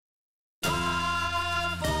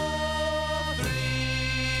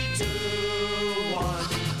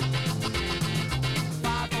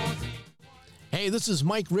Hey, this is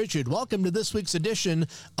Mike Richard. Welcome to this week's edition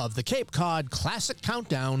of the Cape Cod Classic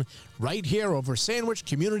Countdown right here over Sandwich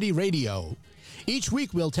Community Radio. Each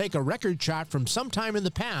week we'll take a record chart from sometime in the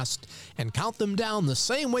past and count them down the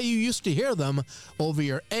same way you used to hear them over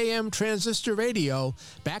your AM transistor radio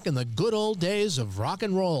back in the good old days of rock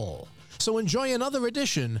and roll. So enjoy another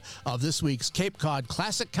edition of this week's Cape Cod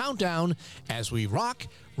Classic Countdown as we rock,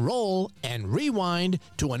 roll, and rewind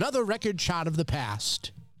to another record chart of the past.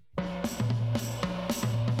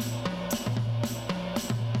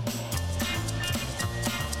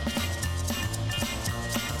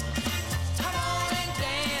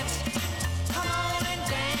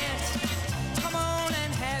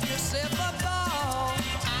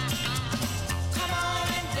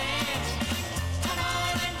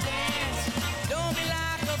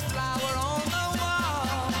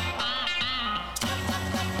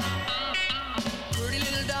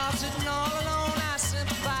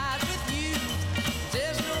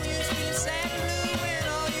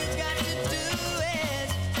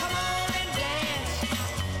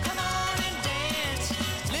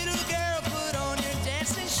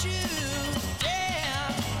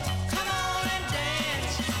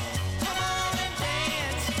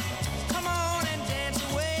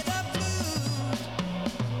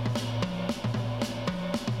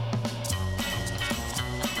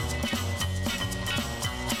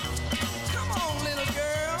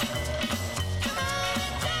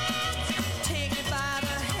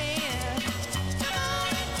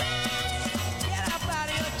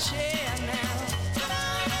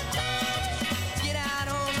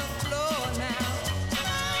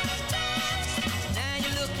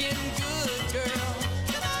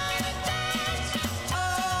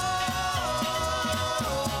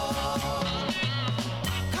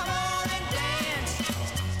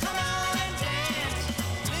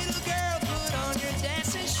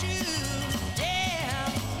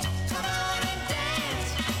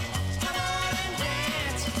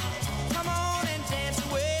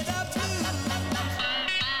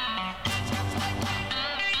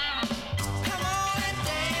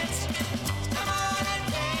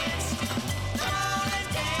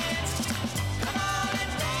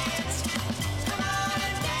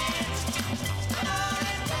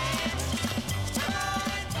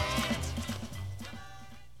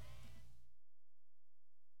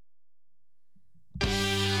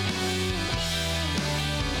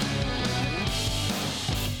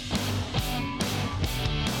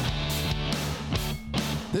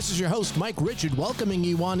 This is your host, Mike Richard, welcoming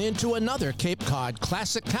you on into another Cape Cod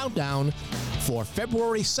Classic Countdown for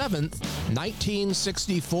February 7th,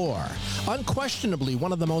 1964. Unquestionably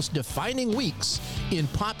one of the most defining weeks in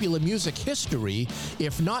popular music history,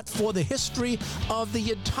 if not for the history of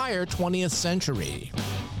the entire 20th century.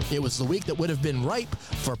 It was the week that would have been ripe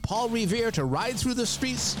for Paul Revere to ride through the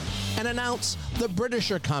streets and announce the British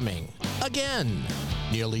are coming, again,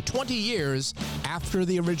 nearly 20 years after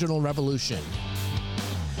the original revolution.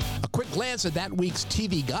 A quick glance at that week's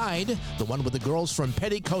TV guide, the one with the girls from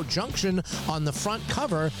Petticoat Junction on the front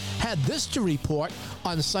cover, had this to report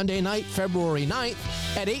on Sunday night, February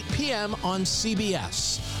 9th at 8 p.m. on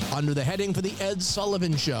CBS, under the heading for The Ed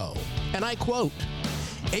Sullivan Show. And I quote,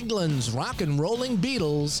 "England's rock and rolling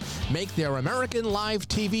Beatles make their American live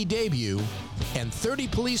TV debut, and 30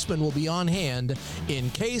 policemen will be on hand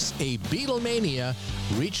in case a Beatlemania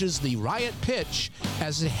reaches the riot pitch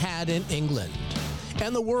as it had in England.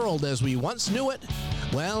 And the world as we once knew it,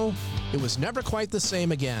 well, it was never quite the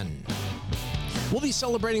same again." We'll be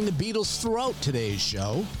celebrating the Beatles throughout today's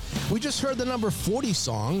show. We just heard the number 40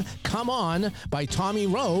 song, Come On, by Tommy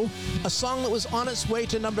Roe, a song that was on its way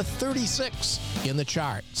to number 36 in the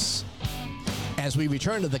charts. As we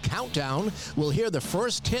return to the countdown, we'll hear the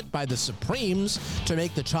first hit by the Supremes to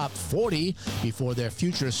make the top 40 before their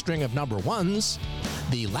future string of number ones,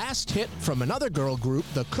 the last hit from another girl group,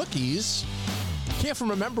 the Cookies, hear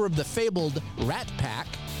from a member of the fabled Rat Pack,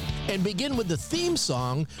 and begin with the theme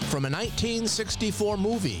song from a 1964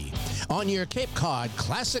 movie on your Cape Cod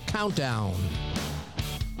Classic Countdown.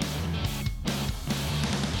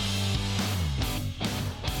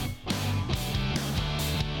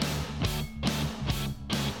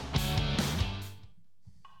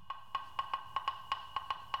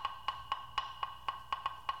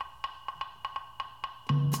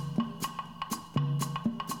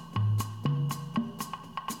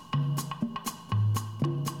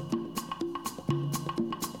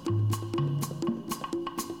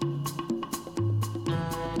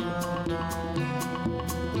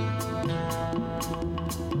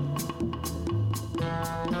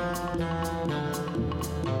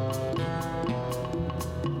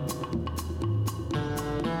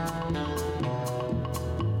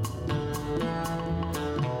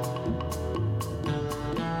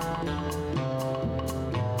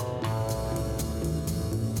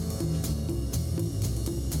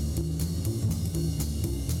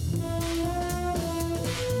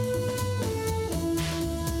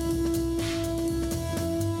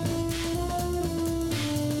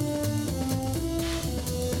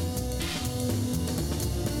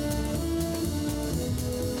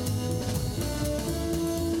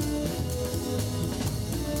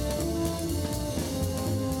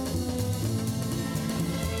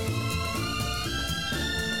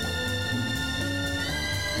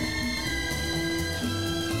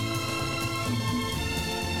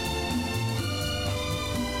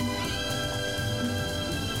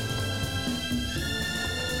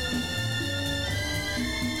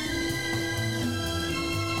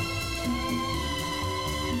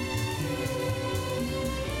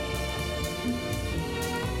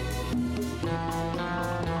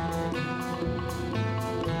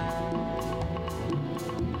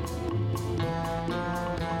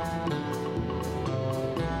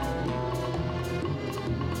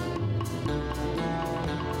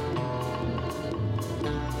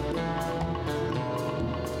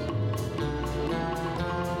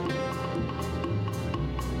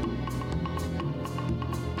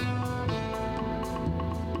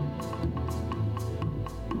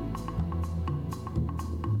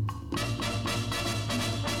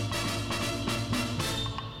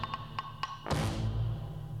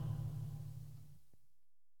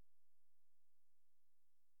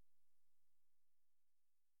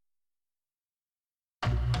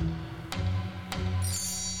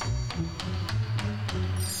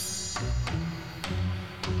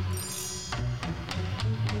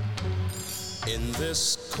 In this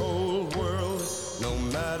cold world, no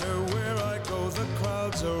matter where I go, the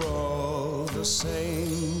crowds are all the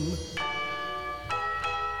same.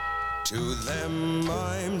 To them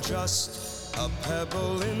I'm just a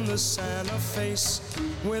pebble in the sand, a face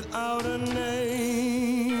without a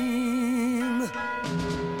name.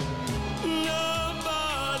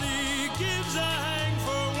 Nobody gives a hang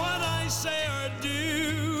for what I say or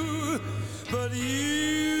do, but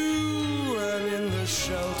you, and in the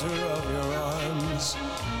shelter of your arms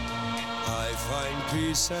I find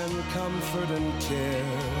peace and comfort and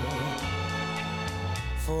care,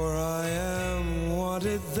 for I am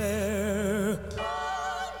wanted there.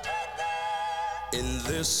 In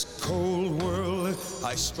this cold world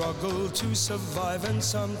I struggle to survive, and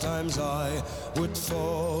sometimes I would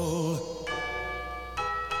fall.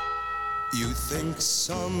 You think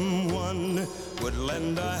someone would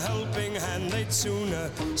lend a helping hand, they'd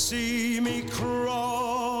sooner see me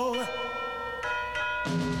crawl.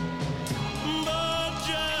 But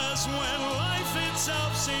just when life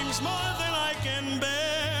itself seems more than I can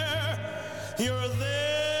bear, you're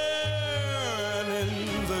there, and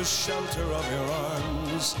in the shelter of your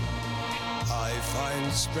arms I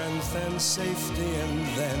find strength and safety, and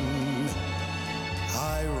then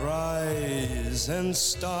I rise and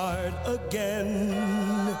start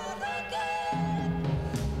again.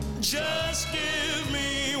 Just give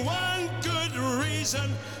me one good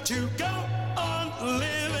reason to go on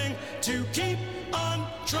living, to keep on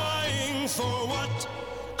trying for what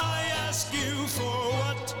I ask you for.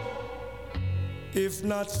 What if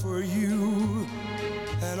not for you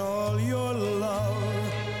and all your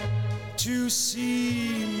love to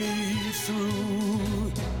see me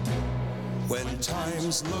through? When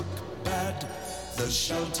times look bad, the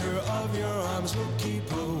shelter of your arms will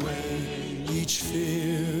keep away each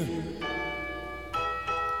fear.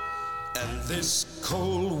 And this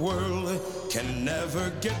cold world can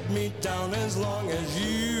never get me down as long as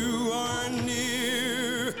you are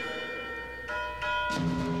near.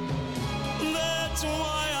 That's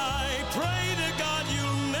why I pray to God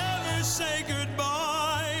you'll never say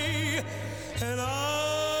goodbye, and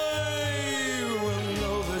I will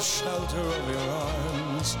know the shelter of your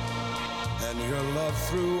arms and your love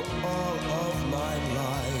through all of my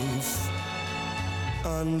life,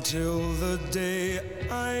 until the day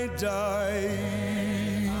I die.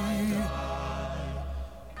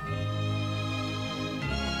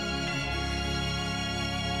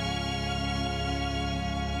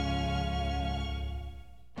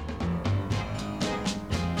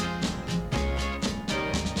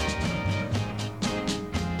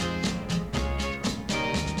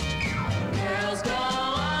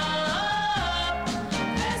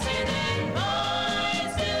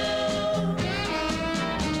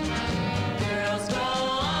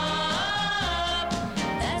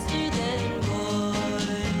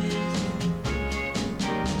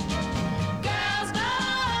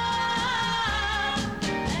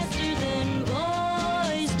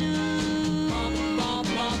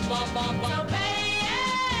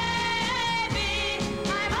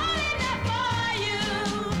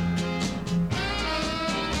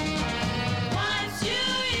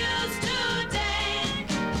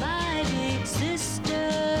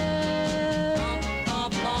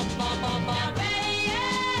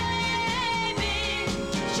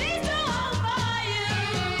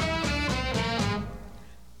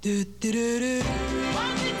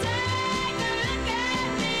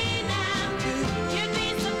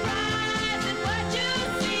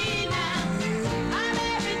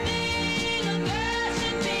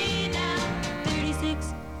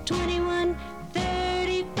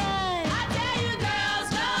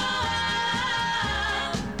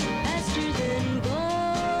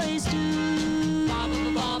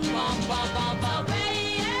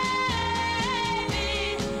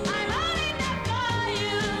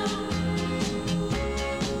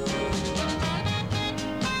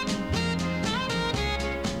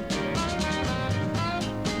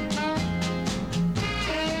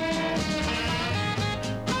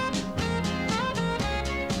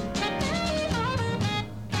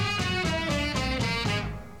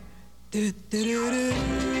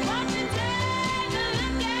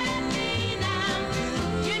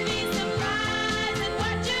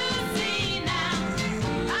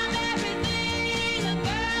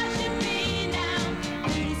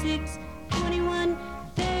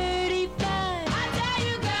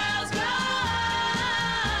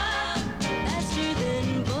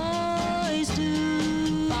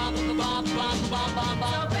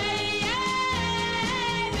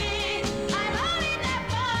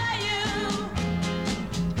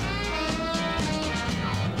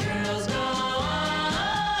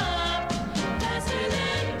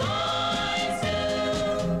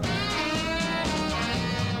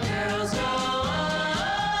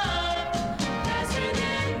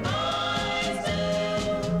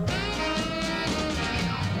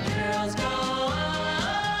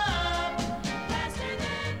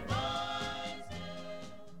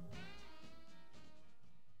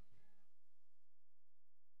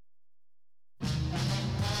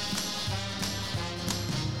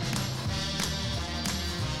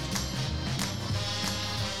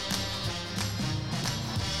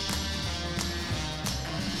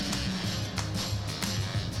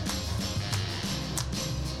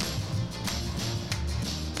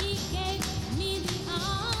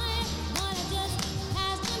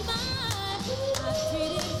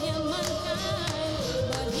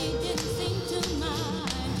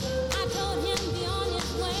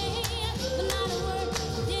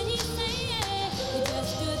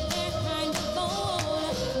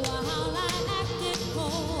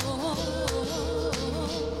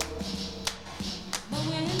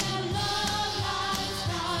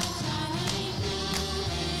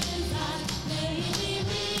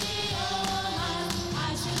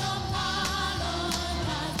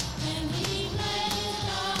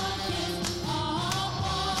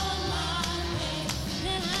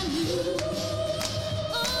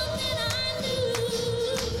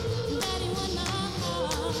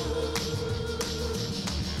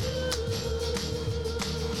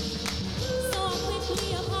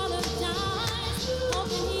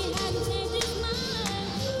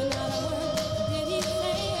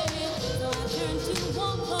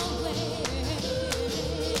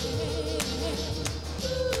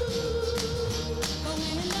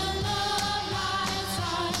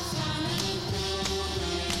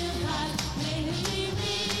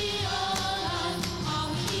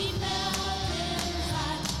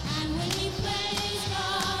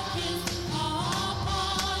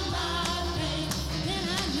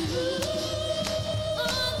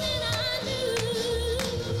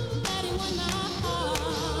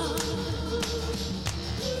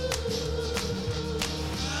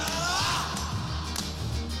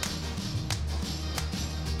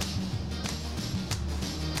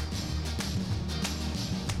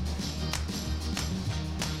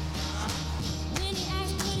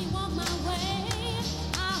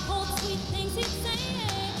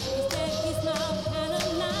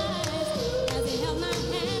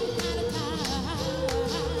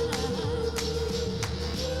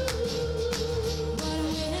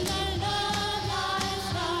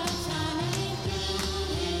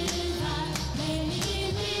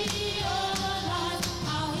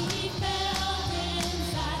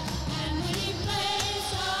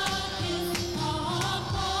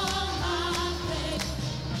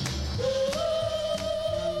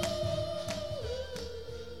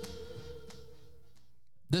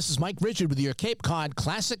 This is Mike Richard with your Cape Cod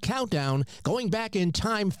Classic Countdown, going back in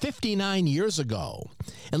time 59 years ago.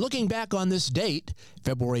 And looking back on this date,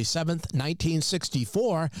 February 7th,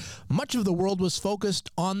 1964, much of the world was focused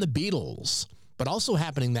on the Beatles. But also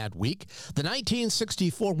happening that week, the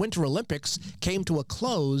 1964 Winter Olympics came to a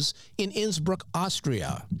close in Innsbruck,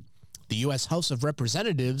 Austria. The U.S. House of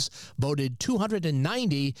Representatives voted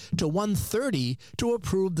 290 to 130 to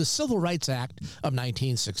approve the Civil Rights Act of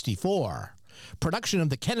 1964. Production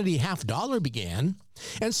of the Kennedy half dollar began,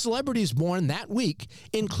 and celebrities born that week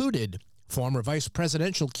included former vice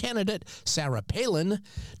presidential candidate Sarah Palin,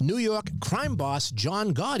 New York crime boss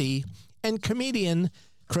John Gotti, and comedian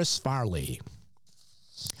Chris Farley.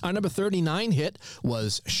 Our number 39 hit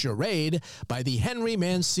was Charade by the Henry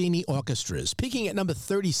Mancini Orchestras. Peaking at number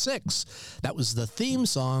 36, that was the theme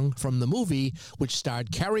song from the movie, which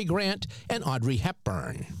starred Cary Grant and Audrey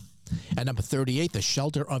Hepburn. At number 38, The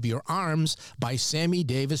Shelter of Your Arms by Sammy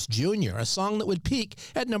Davis Jr., a song that would peak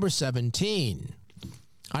at number 17.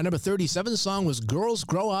 Our number 37 song was Girls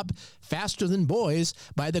Grow Up Faster Than Boys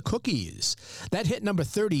by the Cookies. That hit number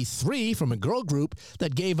 33 from a girl group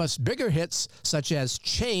that gave us bigger hits such as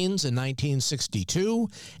Chains in 1962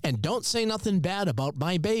 and Don't Say Nothing Bad About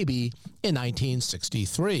My Baby in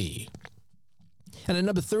 1963. And at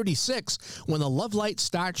number 36, When the Love Light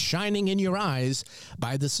Starts Shining in Your Eyes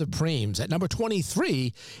by the Supremes. At number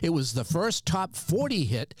 23, it was the first top 40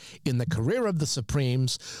 hit in the career of the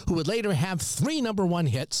Supremes, who would later have 3 number 1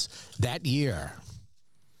 hits that year.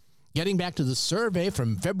 Getting back to the survey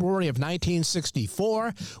from February of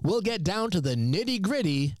 1964, we'll get down to the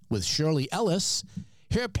nitty-gritty with Shirley Ellis.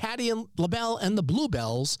 Hear Patti LaBelle and the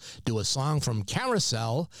Bluebells do a song from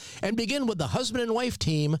Carousel, and begin with the husband and wife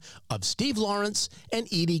team of Steve Lawrence and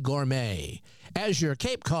Eydie Gormé, as your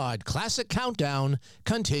Cape Cod Classic Countdown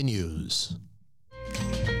continues.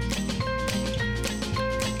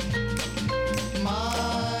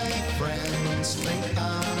 My friends think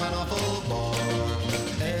I'm an awful bore,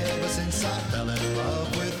 ever since I fell in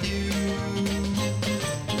love with you.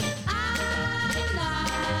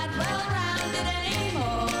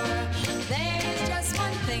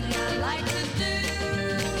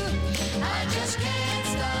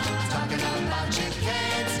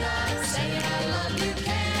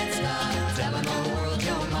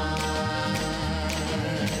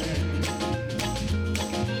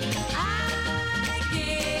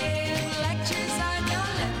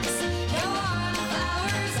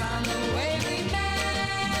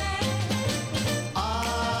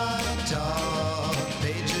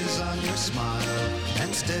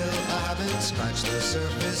 Scratch the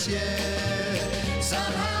surface yet.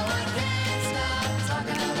 Somehow I can't stop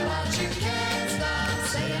talking about you. Can't stop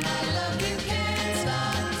saying I love you. Can't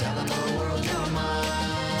stop telling the world you're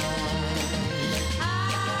mine. I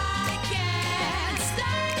can't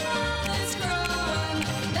stay on this growing.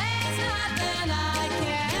 There's nothing I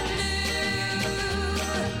can do.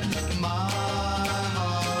 My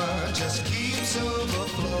heart just keeps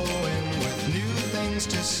overflowing with new things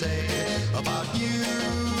to say about you.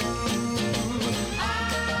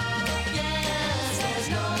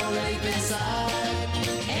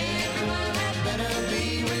 Everyone had better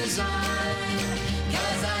be resigned,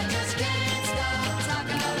 'cause I just can't stop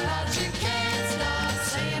talking about you. Can't stop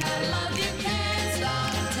saying I love you. Can't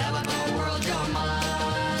stop telling the world you're mine.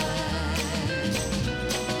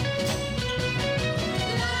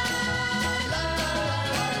 La la la la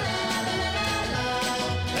la la la la.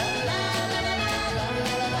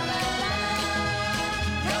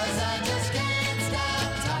 'Cause I just can't stop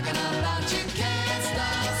talking about you. Can't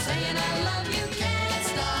stop saying I love you. Can't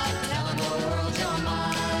stop telling the world you're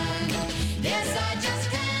mine. Yes, I just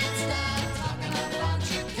can't stop talking about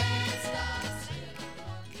you. Can't stop saying I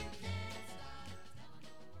love you. Can't stop telling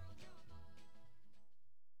the world you're mine.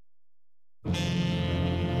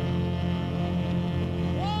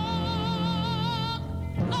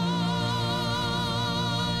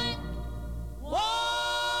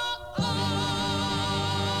 Walk on,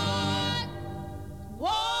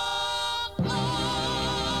 walk on,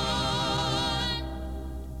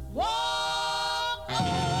 walk on.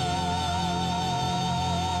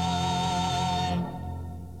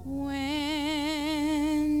 When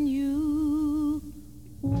you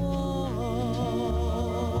walk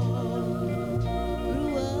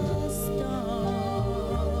through a storm,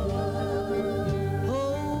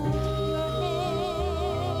 hold your head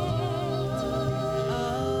up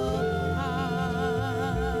high.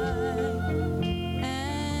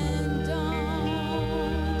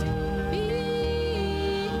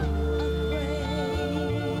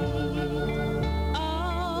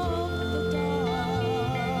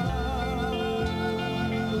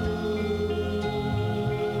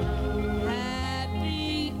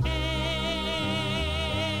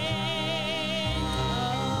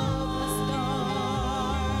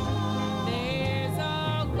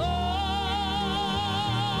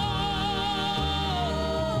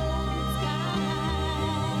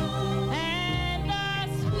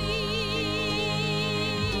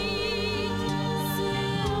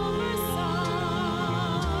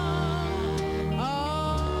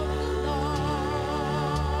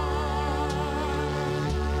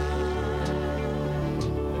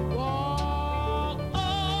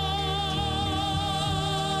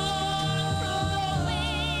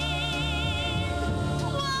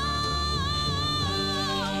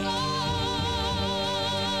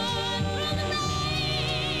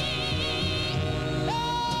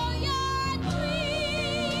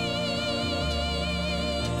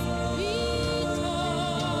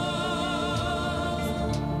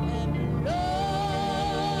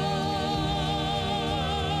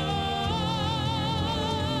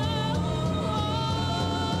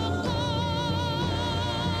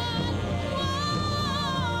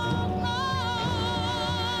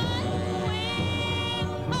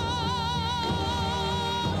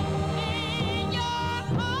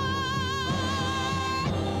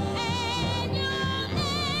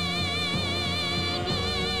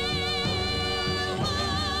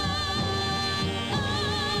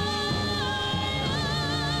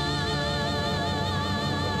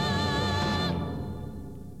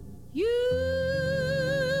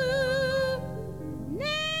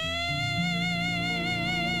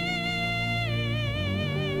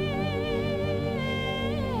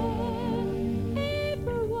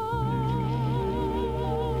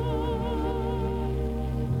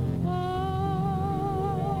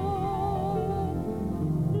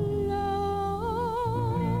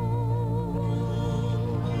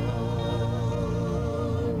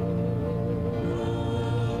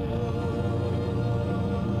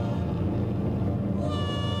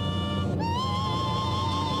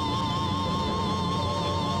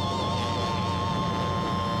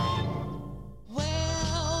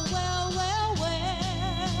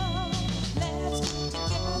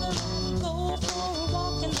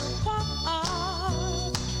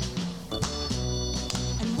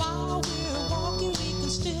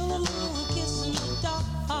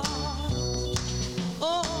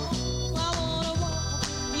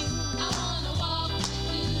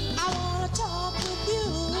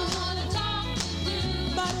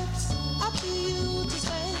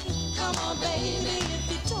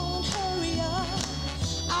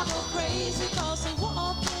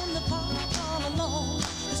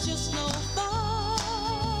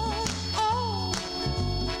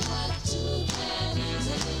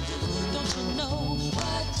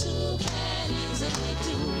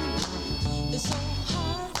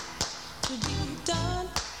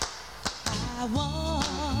 I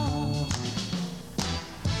want.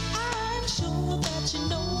 I'm sure that you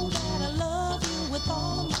know that I love you with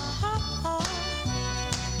all my heart.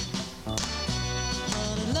 But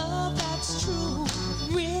a love that's true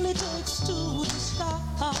really takes two to start.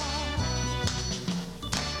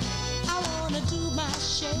 I wanna do my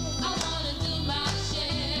share. I wanna do my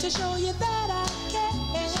share to show you that I care.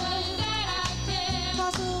 Show you that I care.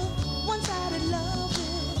 'Cause a one-sided love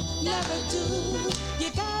will never do. You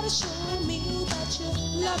gotta show me that you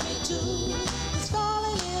love me too. 'Cause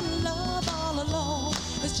falling in love all alone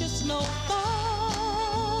is just no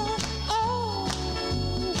fun. Oh,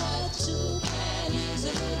 what two can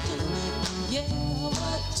easily do. Yeah,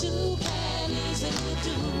 what two can easily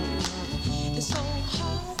do. It's so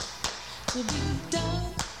hard to be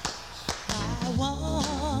done by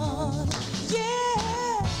one.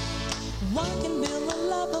 Yeah, one can build a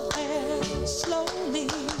love affair slowly.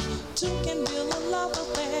 Two can build a love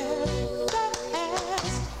affair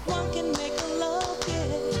fast. One can make a love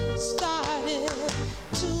get started.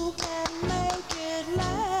 Two can make it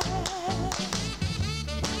last.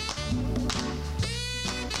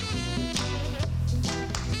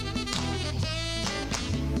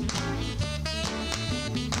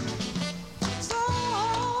 So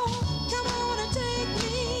come on and take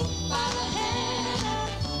me by the hand.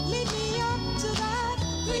 Lead me up to that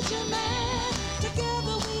preacher man.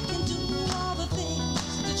 Together we can do all the things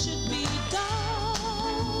that should be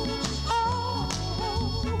done. Oh,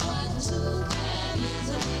 what two can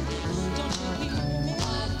easily do. Don't you hear me?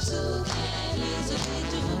 What two can easily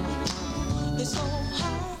do. It's so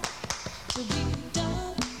hard to be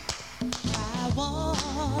done by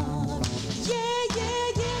one. Yeah, yeah,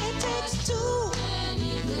 yeah, it takes two.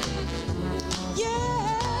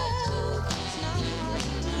 Yeah, it's not hard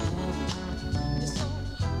to do. It's so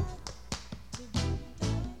hard to be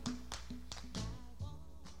done by one.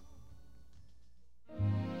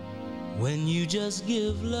 When you just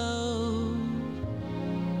give love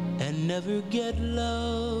and never get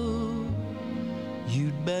love,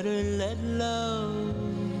 you'd better let love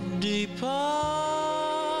depart.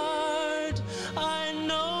 I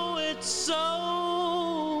know it's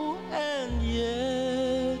so, and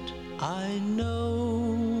yet I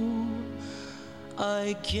know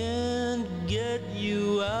I can't get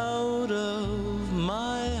you out of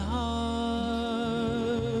my heart.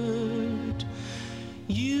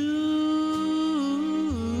 You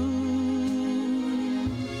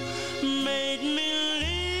made me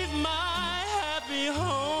leave my happy home.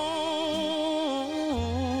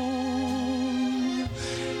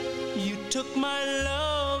 You took my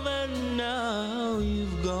love and now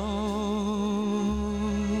you've gone.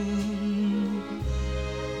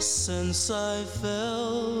 Since I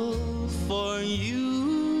fell for you,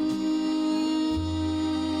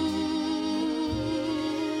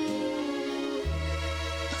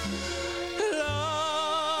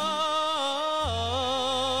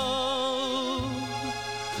 love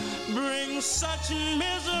brings such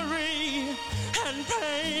misery and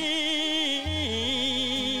pain.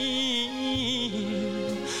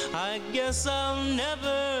 I guess I'll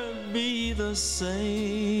never be the same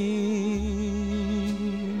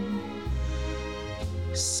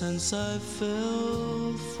since I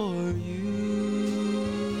fell for you.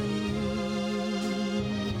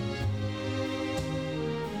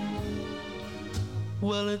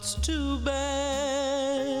 Well, it's too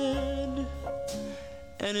bad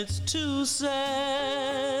and it's too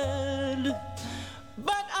sad,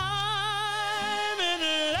 but I'm in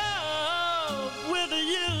love with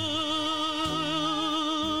you.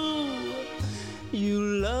 You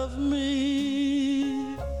love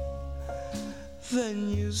me, then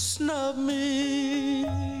you snub me.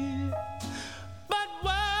 But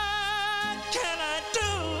what can I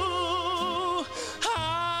do?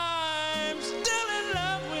 I'm still in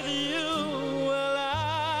love with you. Well, I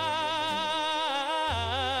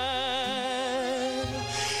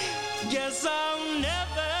guess I'll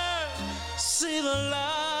never see the light.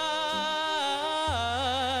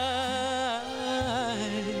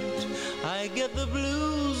 I get the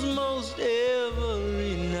blues most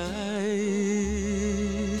every night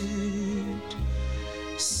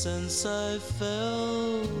since I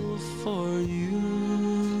fell for you.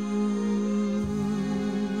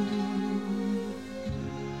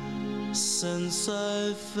 Since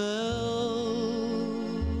I fell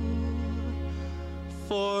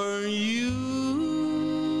for you.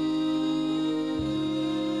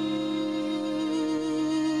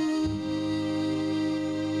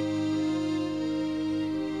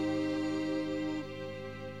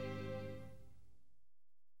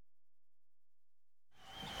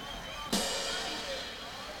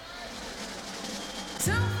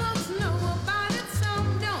 Some folks know about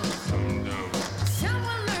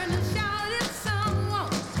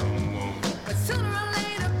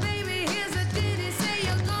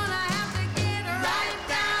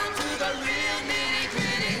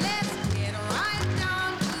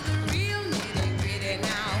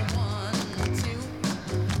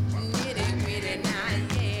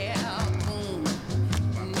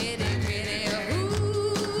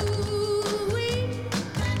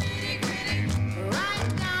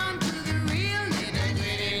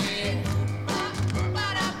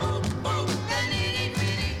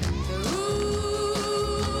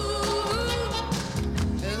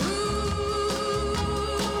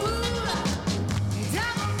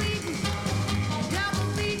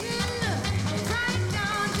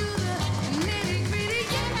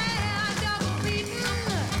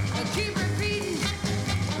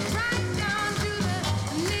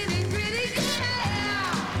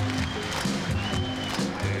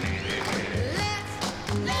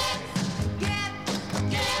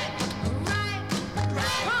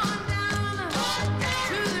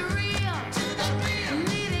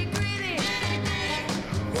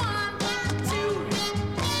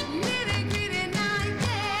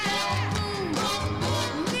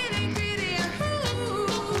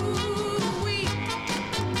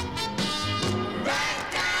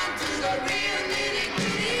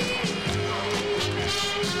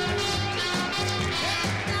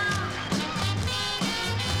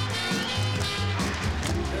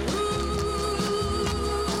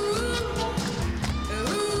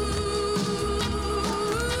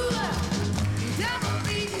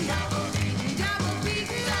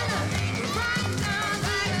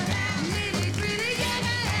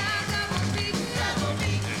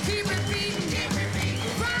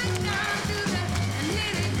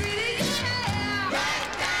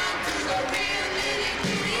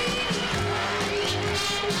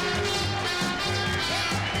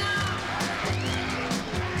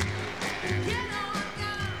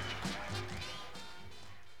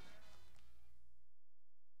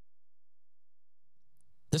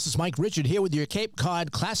is Mike Richard here with your Cape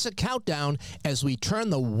Cod Classic Countdown as we turn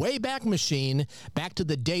the Wayback Machine back to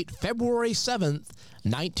the date February 7th,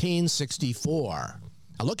 1964.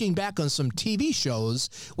 Looking back on some TV shows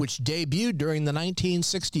which debuted during the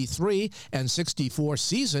 1963 and 64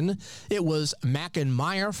 season, it was Mack and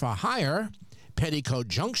Meyer for Hire, Petticoat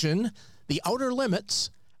Junction, The Outer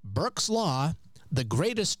Limits, Burke's Law, The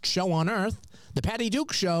Greatest Show on Earth, The Patty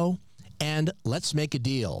Duke Show, and Let's Make a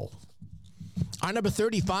Deal. Our number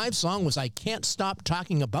 35 song was I Can't Stop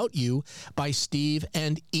Talking About You by Steve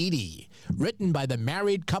and Edie, written by the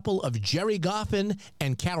married couple of Jerry Goffin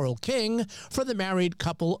and Carole King for the married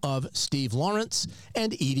couple of Steve Lawrence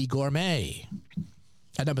and Edie Gourmet.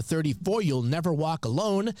 At number 34, You'll Never Walk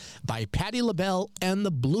Alone by Patti LaBelle and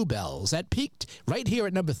the Bluebells. That peaked right here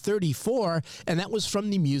at number 34, and that was from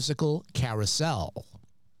the musical Carousel.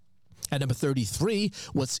 At number 33,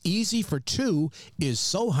 What's Easy for Two is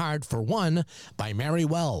So Hard for One by Mary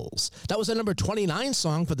Wells. That was a number 29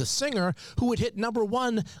 song for the singer who would hit number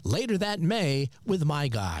 1 later that May with My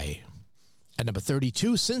Guy. At number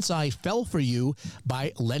 32, Since I Fell for You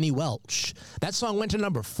by Lenny Welch. That song went to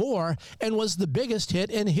number 4 and was the biggest hit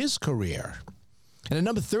in his career. And at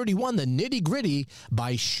number 31, The Nitty Gritty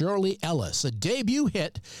by Shirley Ellis, a debut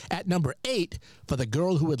hit at number 8 for the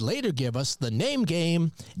girl who would later give us The Name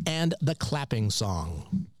Game and The Clapping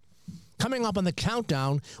Song. Coming up on the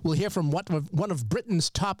countdown, we'll hear from one of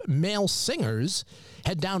Britain's top male singers,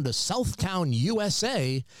 head down to Southtown,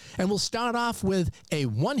 USA, and we'll start off with a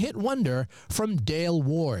one-hit wonder from Dale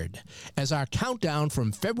Ward as our countdown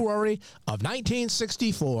from February of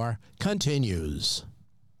 1964 continues.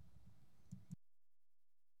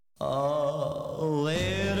 A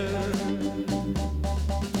letter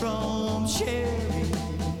from Sherry.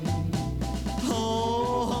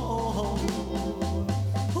 Oh,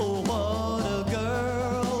 what a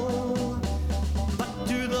girl. But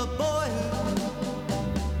to the boy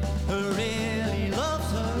who really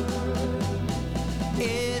loves her,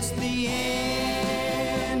 it's the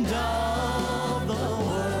end of the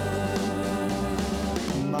world.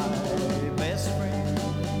 My best friend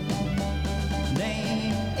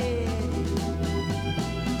named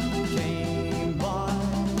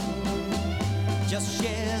just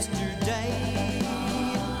yesterday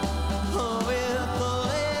with a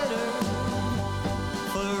letter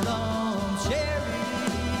from Sherry.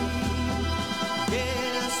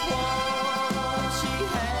 Guess what she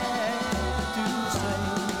had to say?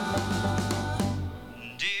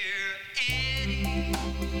 Dear Eddie,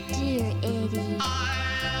 Dear Eddie, I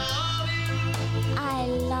love you. I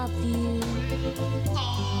love you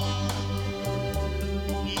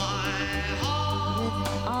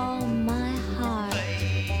With all my heart.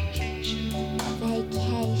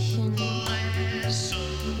 vacation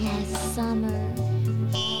last summer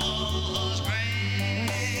was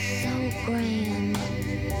so grand.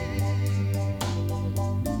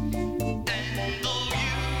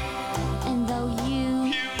 And though you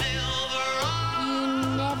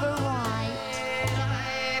never write,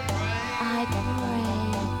 I pray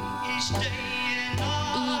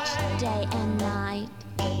each day and night,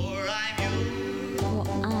 for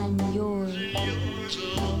I'm yours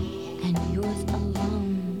and yours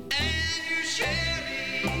alone.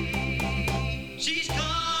 She's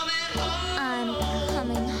coming home. I'm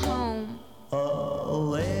coming home. A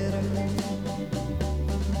letter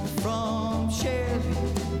from Sherry.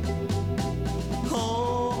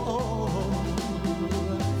 Oh,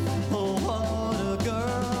 what a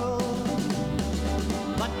girl.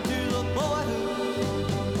 But to the boy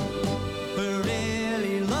who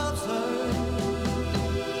really loves her,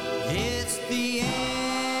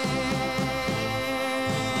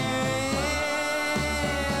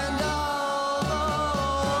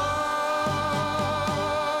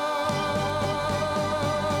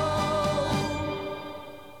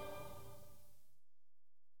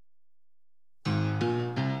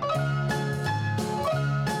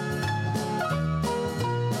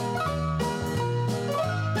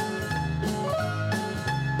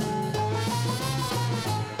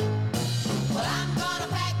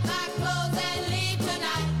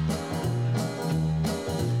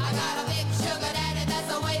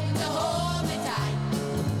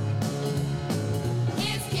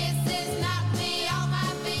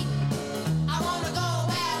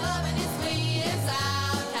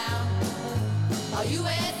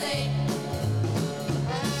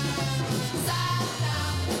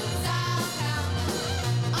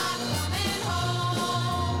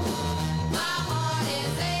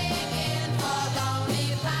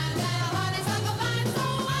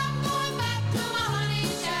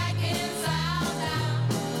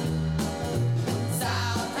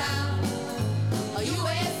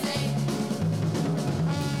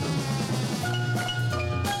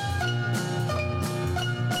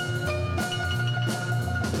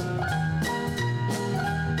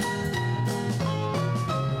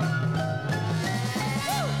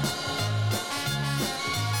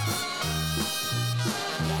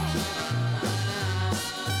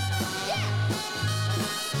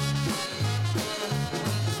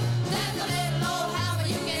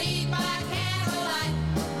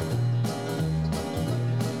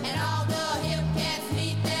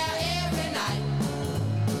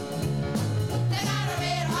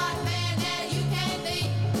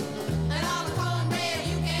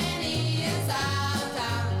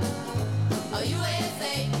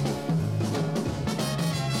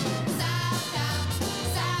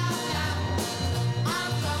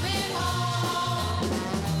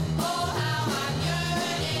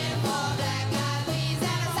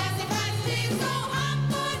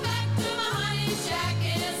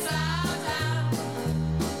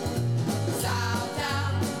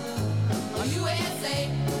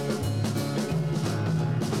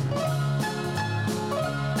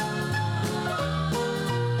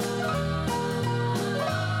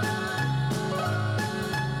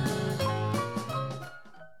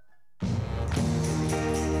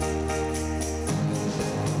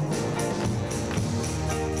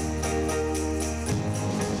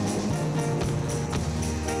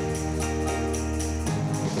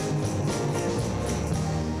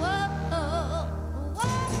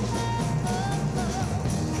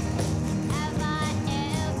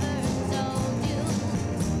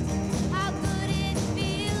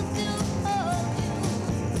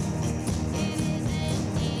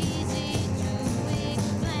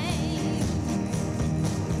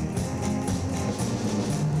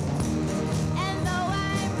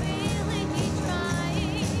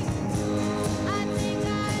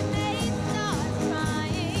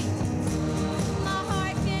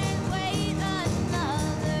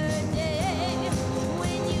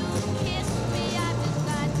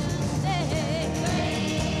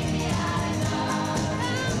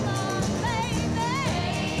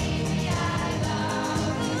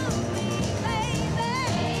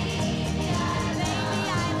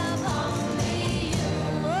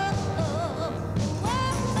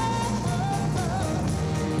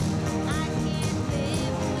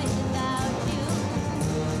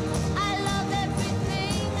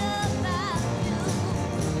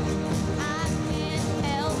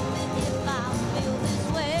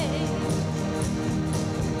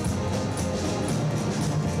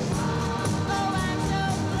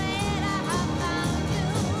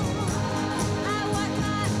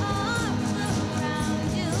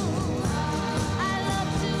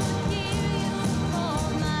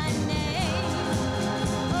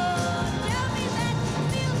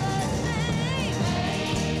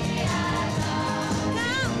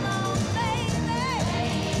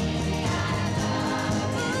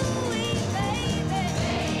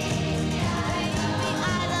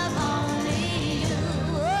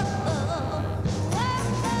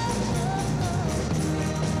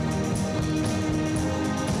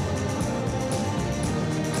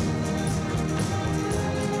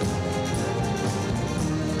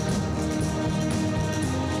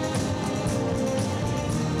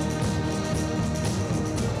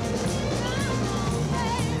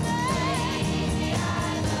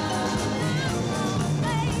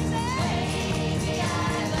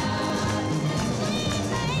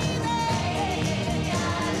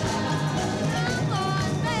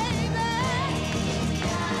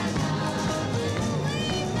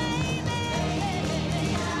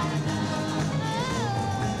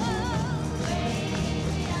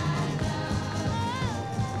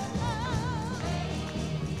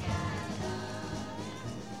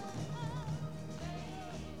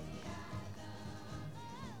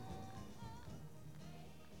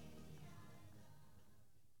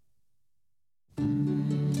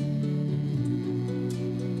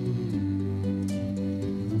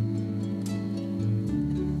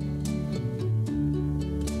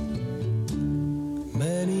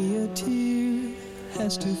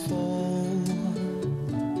 has to fall,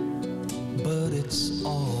 but it's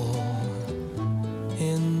all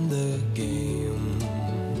in the game.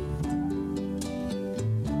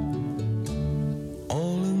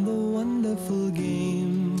 All in the wonderful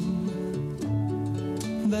game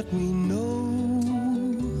that we know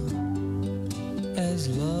as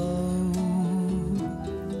love.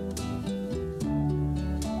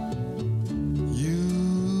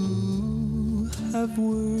 You have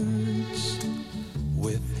words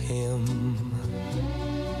with him,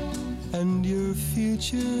 and your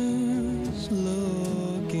future's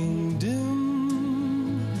looking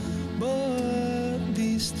dim. But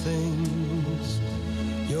these things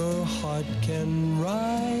your heart can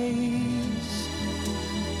rise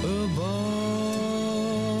above.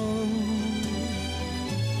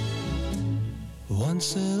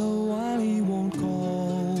 Once in a while he won't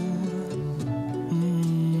call,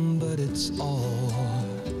 but it's all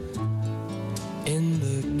in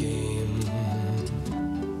the game.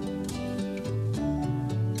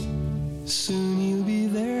 Soon he'll be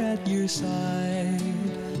there at your side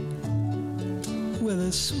with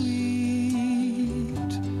a sweet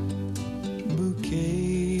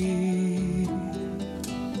bouquet,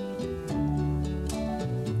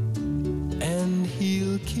 and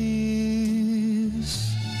he'll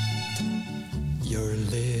kiss your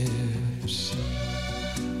lips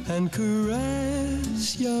and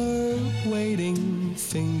caress your waiting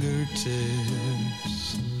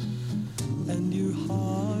fingertips, and your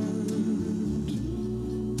heart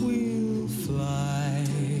will fly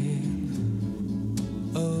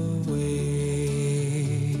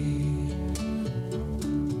away.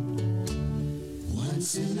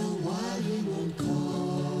 Once in a while he won't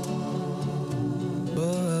call,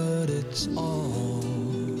 but it's all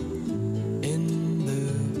in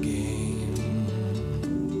the game.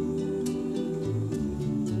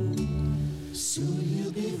 Soon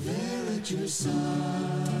he'll be there at your side,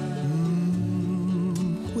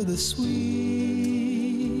 with a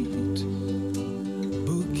sweet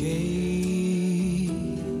bouquet,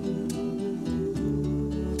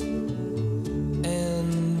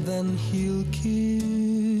 and then he'll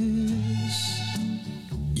kiss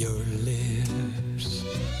your lips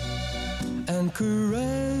and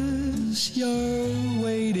caress your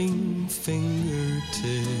waiting fingertips,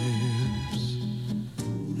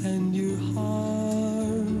 and your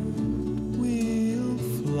heart will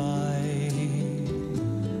fly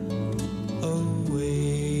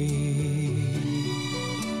away.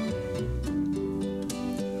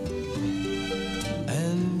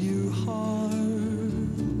 And your heart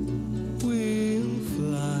will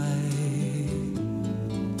fly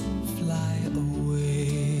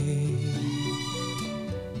away.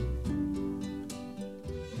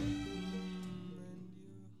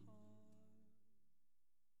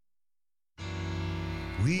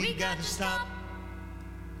 We gotta stop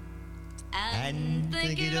and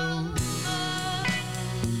think it over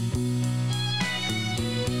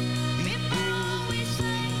before we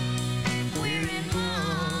say we're in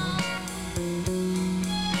love.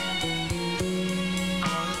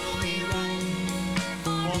 Are we right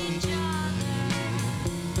for each other?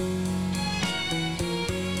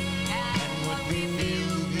 And what we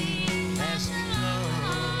feel we has to know.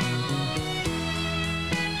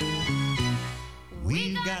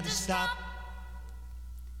 We've got to stop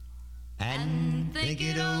and think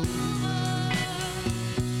it over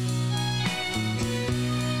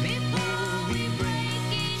before we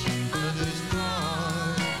break each other's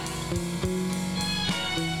heart.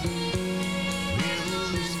 Will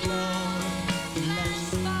this love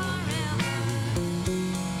last forever,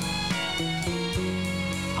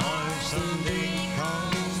 or someday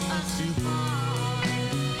cause us to part?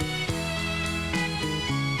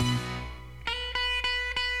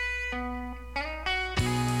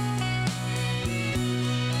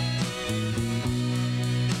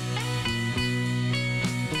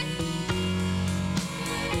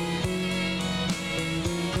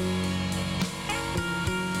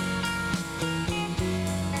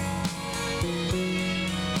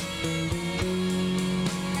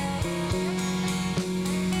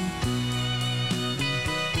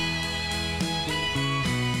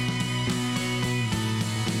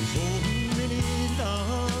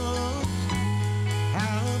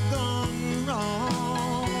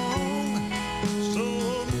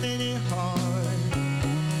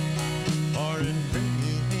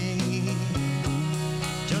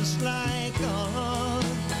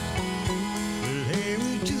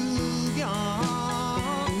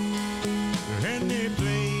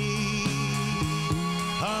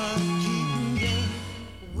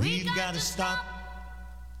 Stop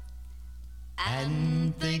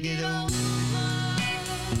and think it over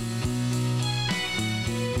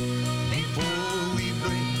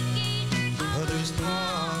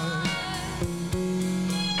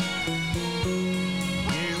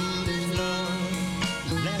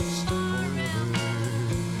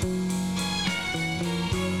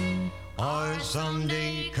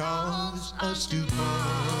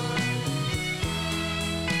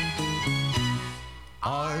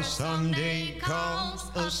or someday calls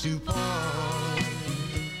us to part.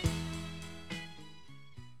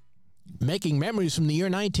 Making memories from the year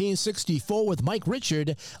 1964 with Mike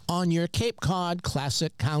Richard on your Cape Cod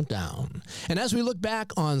Classic Countdown. And as we look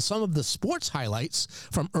back on some of the sports highlights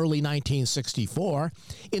from early 1964,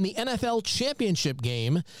 in the NFL championship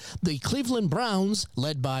game, the Cleveland Browns,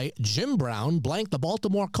 led by Jim Brown, blanked the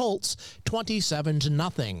Baltimore Colts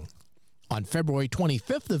 27-0. On February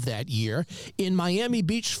 25th of that year, in Miami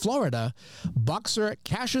Beach, Florida, boxer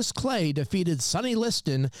Cassius Clay defeated Sonny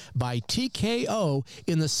Liston by TKO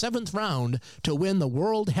in the 7th round to win the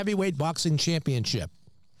World Heavyweight Boxing Championship.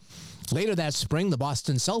 Later that spring, the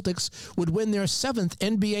Boston Celtics would win their 7th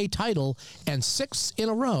NBA title and 6th in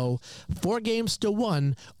a row,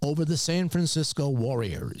 4-1 over the San Francisco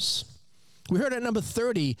Warriors. We heard at number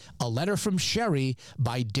 30, A Letter from Sherry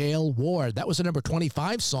by Dale Ward. That was a number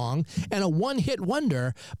 25 song and a one-hit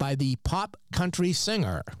wonder by the pop country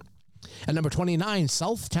singer. At number 29,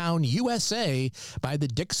 Southtown, USA by the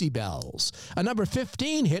Dixie Bells. A number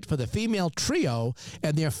 15 hit for the female trio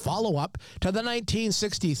and their follow-up to the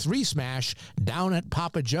 1963 smash Down at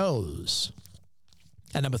Papa Joe's.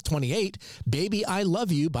 At number 28, Baby I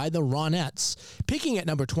Love You by the Ronettes. Peaking at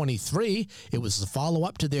number 23, it was the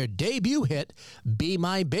follow-up to their debut hit, Be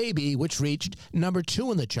My Baby, which reached number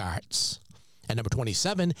 2 in the charts. At number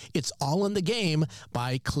 27, It's All in the Game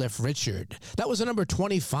by Cliff Richard. That was a number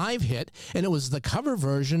 25 hit, and it was the cover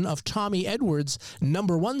version of Tommy Edwards'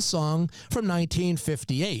 number 1 song from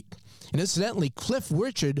 1958. And incidentally, Cliff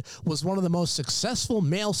Richard was one of the most successful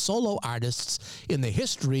male solo artists in the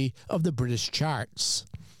history of the British charts.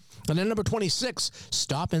 And at number 26,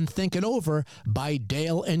 Stop and Think It Over by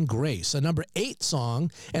Dale and Grace, a number 8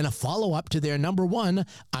 song and a follow-up to their number 1,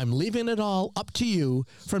 I'm Leaving It All Up to You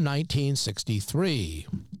from 1963.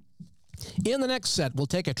 In the next set, we'll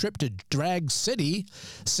take a trip to Drag City,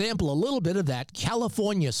 sample a little bit of that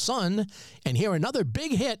California Sun, and hear another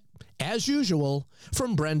big hit, as usual,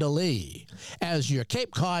 from Brenda Lee, as your Cape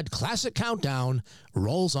Cod Classic Countdown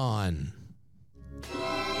rolls on.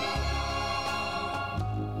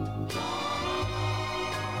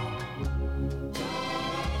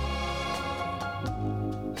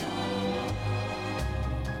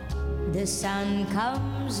 The sun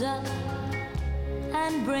comes up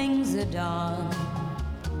and brings the dawn,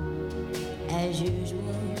 as usual.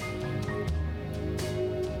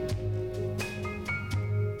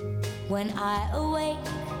 When I awake,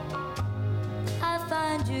 I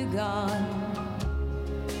find you gone,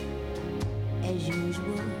 as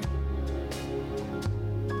usual.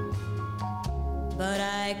 But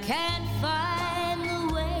I can't find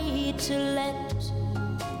the way to let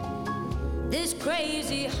this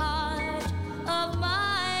crazy heart of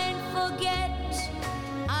mine forget.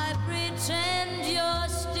 I pretend you're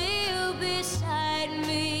still beside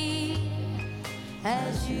me,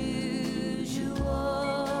 as usual.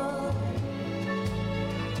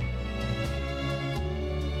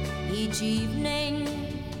 Each evening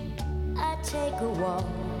I take a walk,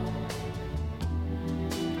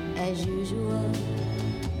 as usual.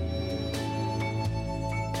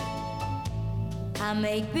 I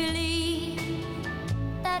make believe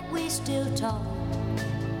that we still talk,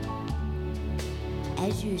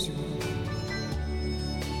 as usual.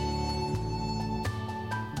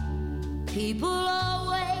 People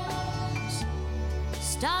always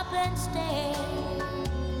stop and stare.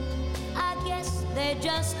 I guess they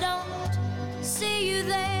just don't see you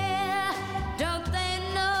there. Don't they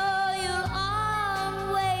know you'll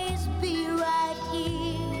always be right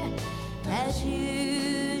here, as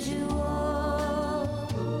usual.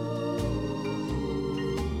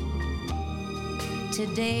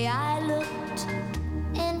 Today I looked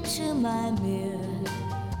into my mirror,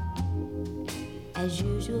 as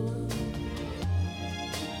usual.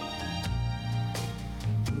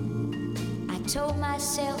 I told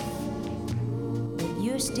myself that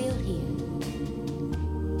you're still here,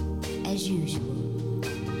 as usual.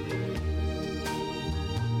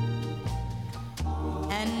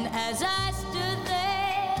 And as I stood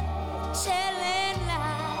there telling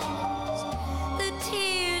lies, the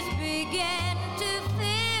tears began to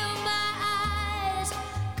fill my eyes,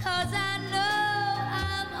 'cause I know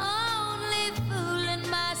I'm only fooling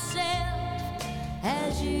myself,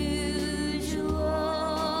 as usual.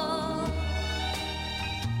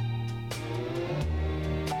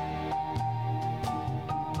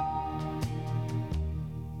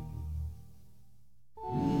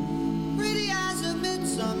 Pretty as a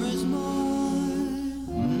midsummer's morn,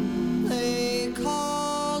 they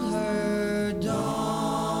called her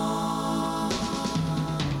Dawn.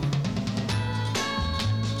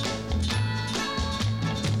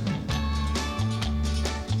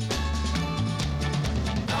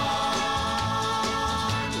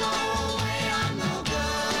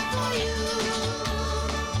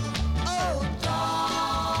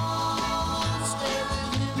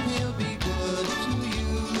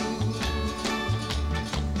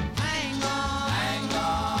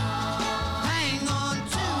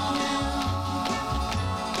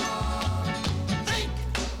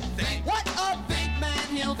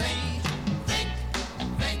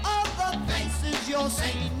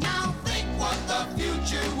 say, now think what the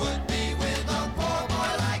future would be with a poor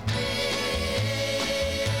boy like me.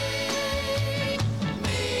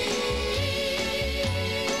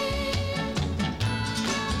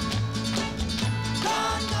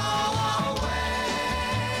 Don't go away,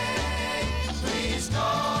 please go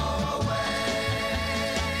away.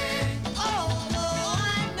 Although I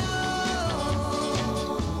know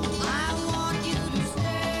I want you to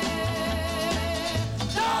stay.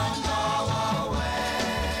 Don't go away,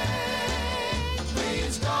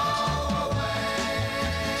 please go away.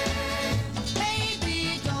 Baby,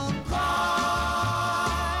 don't cry,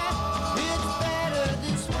 it's better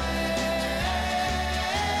this way.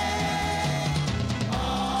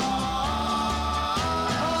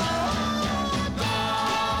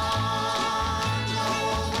 Go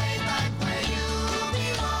away back where you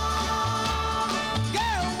belong.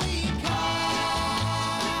 Girl, we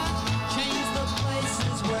can't change the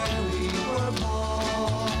places where we were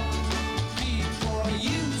born. Before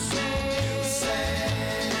you say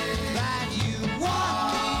that you want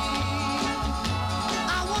me, I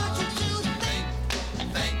want you to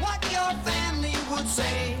think what your family would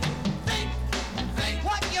say. Think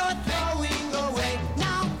what you're throwing away.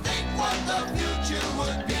 Now think what the future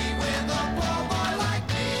would be with a poor boy like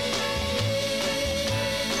me.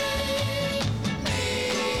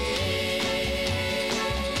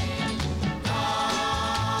 Don't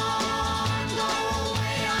go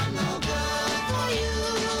away, I'm no good for you.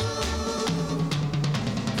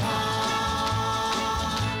 Don't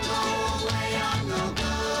go away, I'm no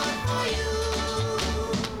good for you.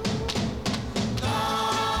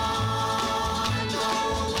 Don't go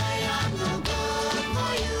away, I'm no good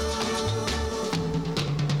for you.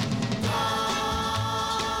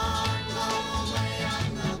 Don't go away,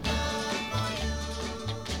 I'm no good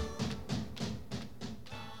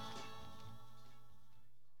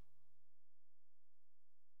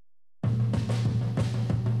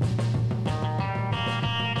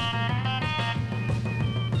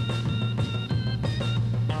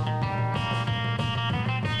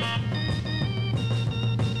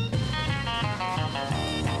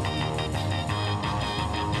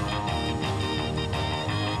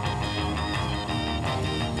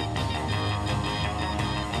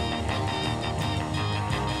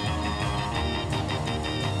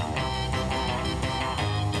you.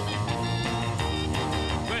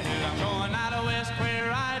 Well, I'm going out of west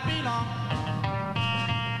where I belong.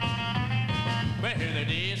 Where the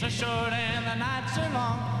days are short and the nights are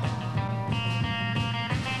long.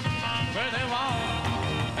 Where they walk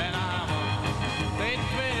and I walk, they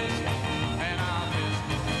twist and I'll twist.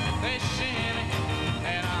 They shimmy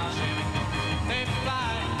and I'll shimmy. They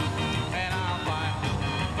fly and I'll fly.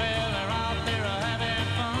 Well, they're out there having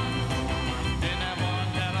fun in that one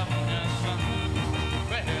California sun.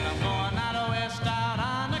 Well, I'm going out of west out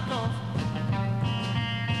on the coast,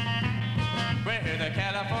 where the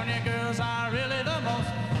California girls are really the most.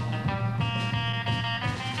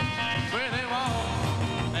 Where they walk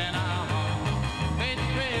and I walk, they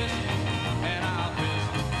twist and I'll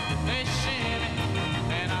twist. They shimmy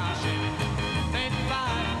and I'll shimmy. They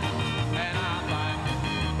fly and I'll fly.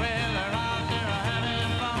 Well, they're out there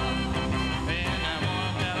having fun in that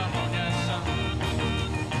one California sun.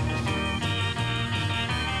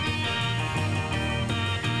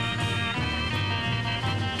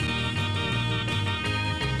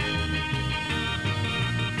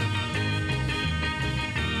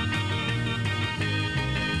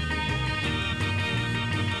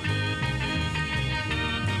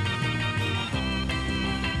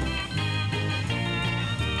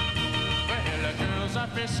 Well, the girls are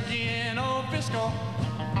frisky in old Frisco.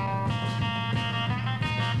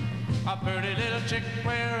 A pretty little chick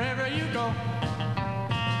wherever you go.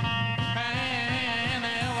 And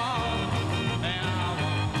they walk and I'll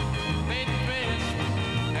walk. They twist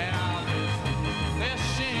and I'll twist. They'll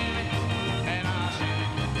shimmy and I'll shimmy.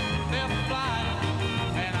 They'll fly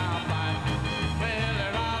and I'll fly. Well,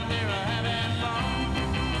 they're out there having fun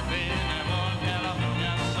in that one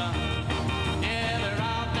California sun. Yeah, they're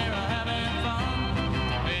out there having fun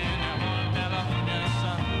in that one California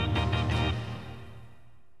sun.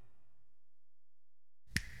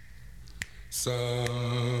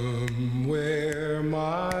 Somewhere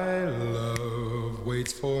my love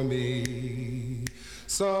waits for me.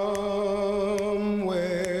 Somewhere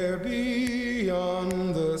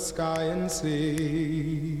beyond the sky and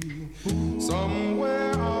sea.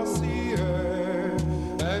 Somewhere I'll see her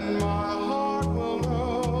and my heart will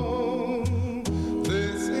know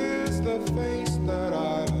this is the face that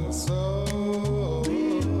I saw.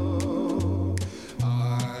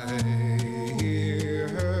 I hear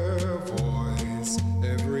her voice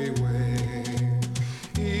everywhere.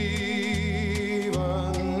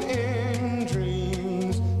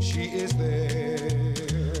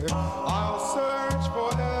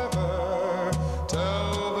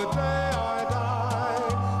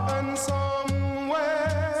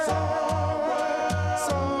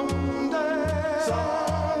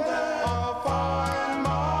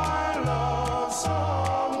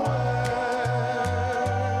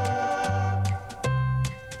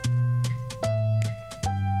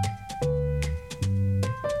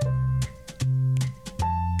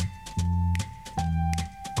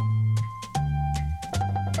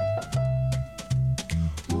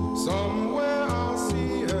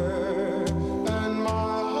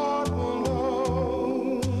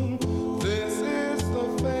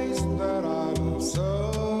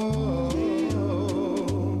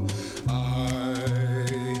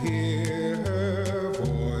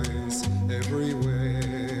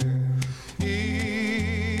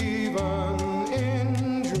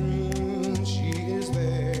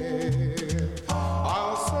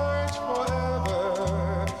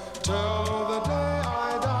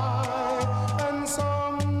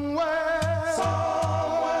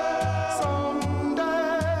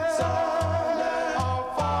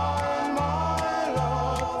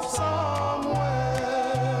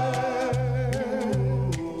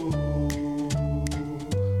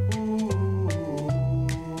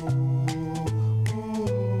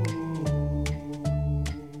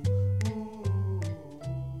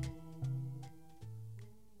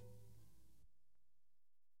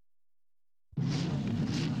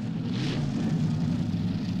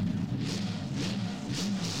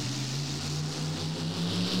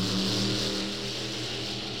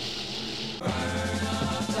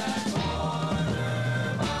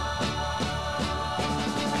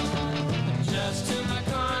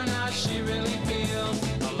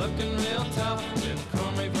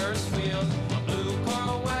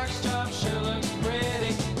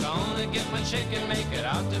 shake and make it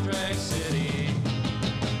out to Drag City.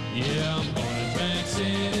 Yeah, I'm going to Drag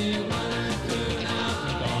City, running through now.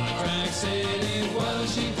 I'm going to Drag City, what'll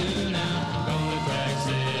she do now? I'm going to Drag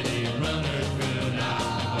City, run her through now.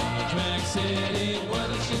 I'm going to Drag City,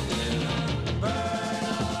 what'll she do? Burn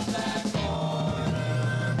up that corner.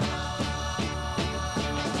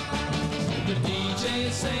 The DJ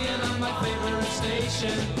is saying I'm my favorite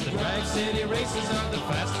station. The Drag City races are the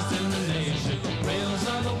fastest in the nation. Rails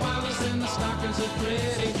are the wildest and the stockers are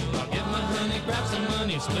pretty. I'll get my honey, grab some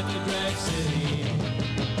money, split the Drag City.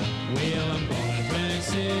 Well, I'm going to Drag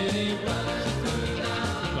City, running through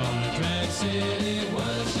now. Going to Drag City,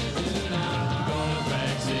 what'll she do now? I'm going to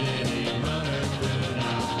Drag City, run her through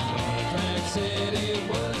now. Going to Drag City,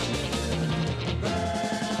 what'll she do?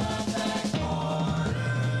 Burn up that corner.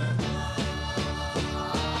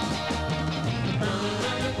 Burning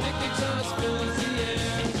record, thick exhaust fills the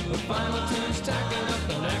air. The final tune's tacking up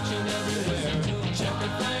an action everywhere.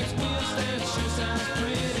 Checkered flags, wheel stands, shoe sounds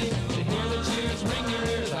pretty. To hear the cheers, ring your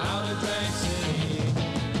ears out of Drag City.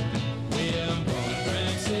 Well, I'm going to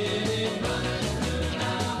Drag City, running through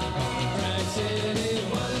now. Going to Drag City,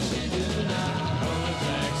 what'll she do now? Going to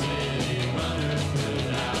Drag City, run her through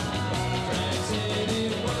now. Going to Drag City,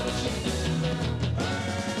 what'll she do?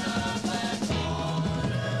 Burn up that corner.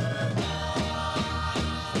 Burn up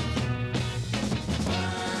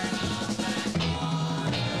that corner.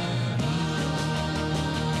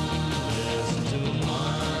 Listen to mine. Listen to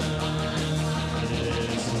mine.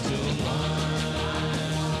 Listen to mine.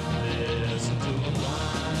 Listen to mine. Listen to mine.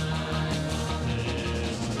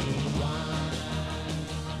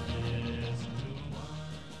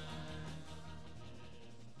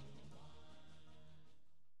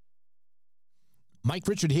 Mike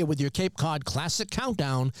Richard here with your Cape Cod Classic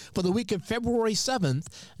Countdown for the week of February 7th,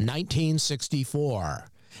 1964.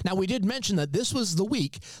 Now, we did mention that this was the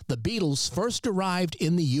week the Beatles first arrived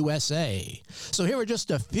in the USA. So here are just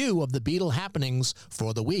a few of the Beatle happenings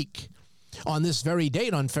for the week. On this very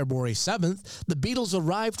date, on February 7th, the Beatles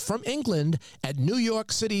arrived from England at New York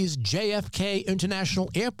City's JFK International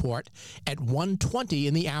Airport at 1:20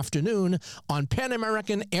 in the afternoon on Pan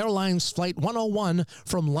American Airlines Flight 101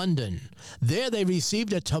 from London. There they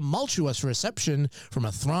received a tumultuous reception from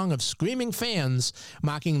a throng of screaming fans,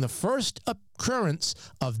 marking the first occurrence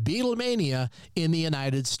of Beatlemania in the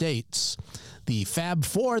United States. The Fab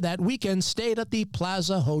Four that weekend stayed at the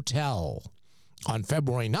Plaza Hotel. On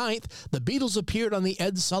February 9th, the Beatles appeared on The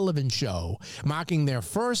Ed Sullivan Show, marking their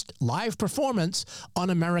first live performance on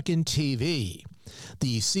American TV.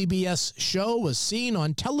 The CBS show was seen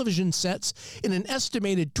on television sets in an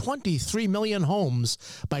estimated 23 million homes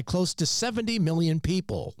by close to 70 million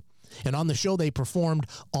people. And on the show, they performed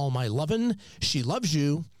All My Lovin', She Loves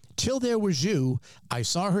You, Till There Was You, I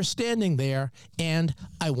Saw Her Standing There, and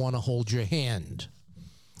I Want to Hold Your Hand.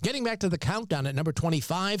 Getting back to the countdown at number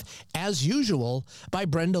 25, As Usual, by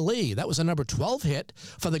Brenda Lee. That was a number 12 hit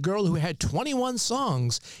for the girl who had 21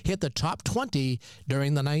 songs hit the top 20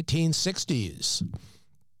 during the 1960s.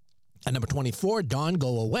 At number 24, Don't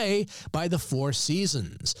Go Away by the Four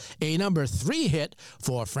Seasons, a number 3 hit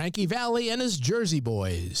for Frankie Valli and his Jersey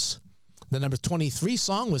Boys. The number 23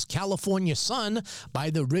 song was California Sun by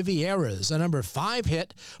the Rivieras, a number 5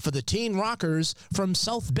 hit for the teen rockers from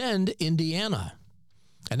South Bend, Indiana.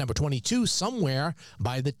 At number 22, Somewhere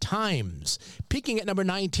by The Times. Peaking at number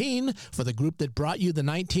 19 for the group that brought you the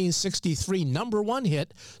 1963 number 1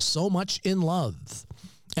 hit, So Much in Love.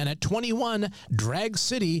 And at 21, Drag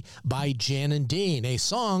City by Jan and Dean, a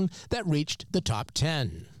song that reached the top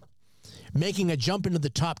 10. Making a jump into the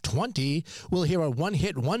top 20, we'll hear a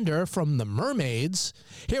one-hit wonder from the Mermaids,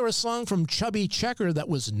 hear a song from Chubby Checker that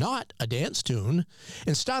was not a dance tune,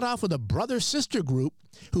 and start off with a brother-sister group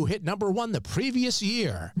who hit number 1 the previous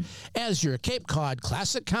year, as your Cape Cod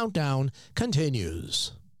Classic Countdown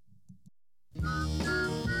continues.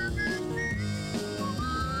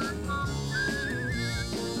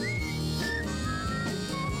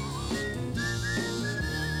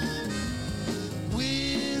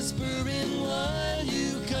 Whispering while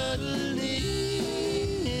you cuddle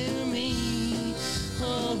near me,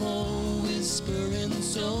 oh, whispering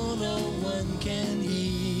so no one can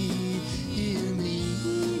hear me.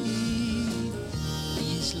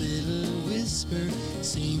 Each little whisper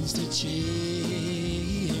seems to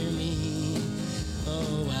cheer me.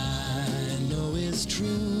 Oh, I know it's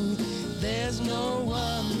true, there's no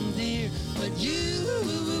one dear but you.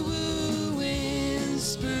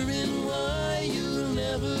 Whispering why you'll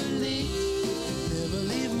never leave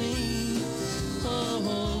me.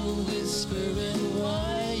 Oh, whispering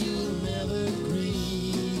why you'll never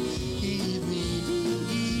grieve me.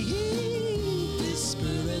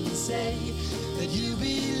 Whisper and say you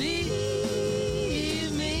believe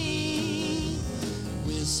me,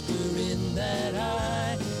 whispering that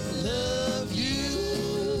I love you.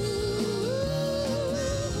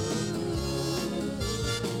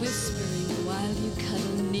 Whispering while you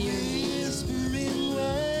cuddle near me. Whispering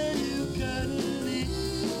while you cuddle near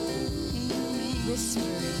me.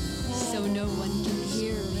 Whispering so no one can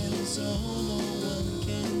hear me. So no one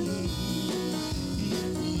can hear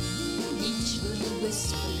me. Each little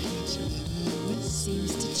whisper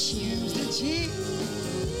seems to cheer me.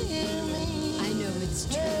 I know it's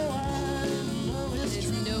true.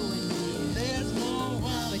 There's no one near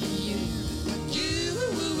but you.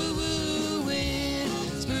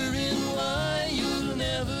 Whispering why you'll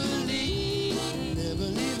never leave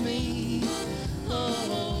me.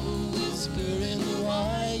 Oh, whispering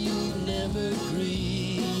why you'll never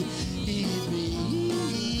grieve me.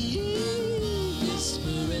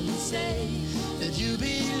 Whisper and say that you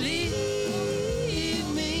believe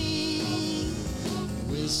me.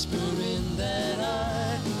 Whispering that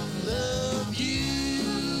I love you.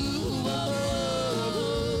 Oh,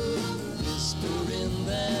 whispering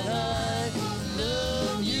that I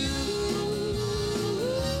love you.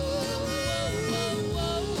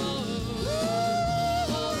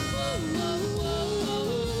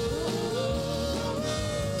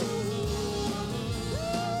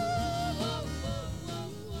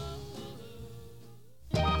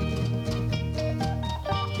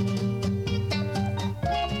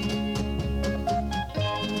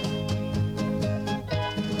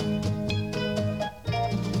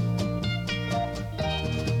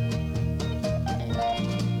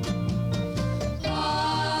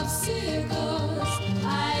 Popsicles,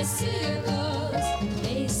 icicles,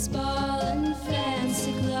 baseball and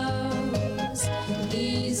fancy clothes.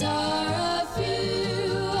 These are a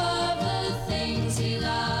few of the things he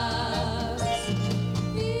loves.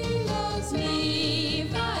 He loves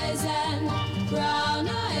Levi's and brown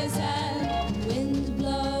eyes and wind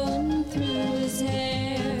blowing through his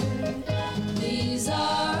hair. These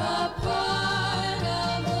are a part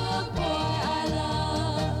of the boy I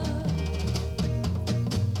love.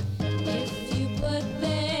 If you put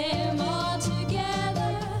them all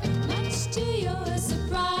together, much to your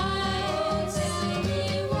surprise,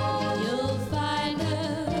 you'll find a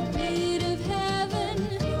bit of heaven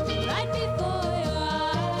right before your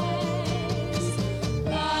eyes.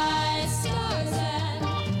 Bright stars and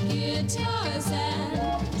guitars and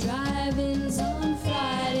drive-ins on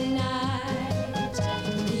Friday night.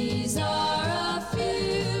 These are a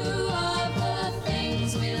few of the things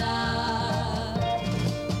we love.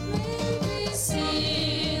 Maybe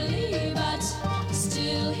silly, but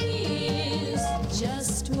still he is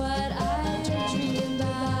just what I dream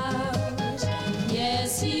about.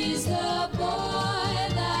 Yes, he's the boy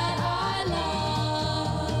that I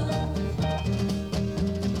love.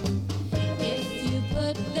 If you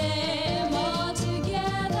put them all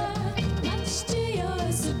together, much to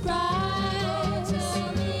your surprise,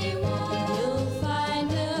 you'll find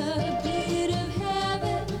a bit of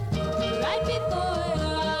heaven right before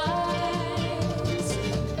your eyes.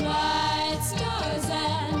 Bright stars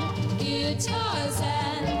and guitars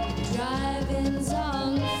and drive-ins on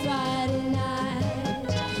Friday night.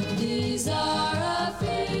 These are a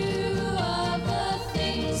few of the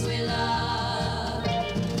things we love.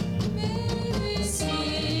 Maybe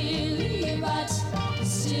silly, but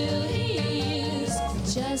still he is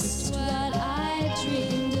just what I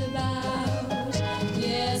dreamed about.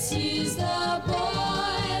 Yes, he's the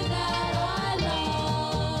boy that I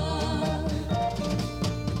love.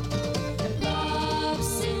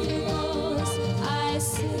 Popsicles,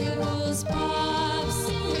 icicles,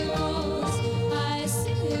 popsicles,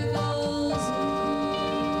 icicles.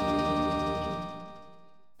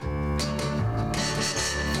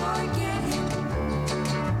 Forget him.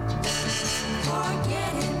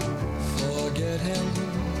 Forget him. Forget him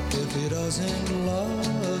if he doesn't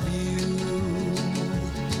love you.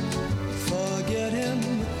 Forget him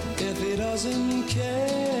if he doesn't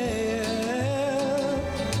care.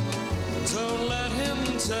 Don't let him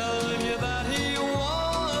tell you that he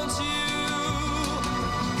wants you,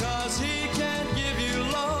 'cause he can't give you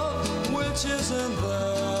love which isn't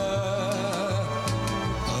there.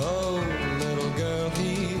 Oh, little girl,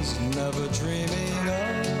 he's never dreaming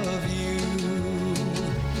of you.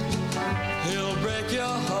 He'll break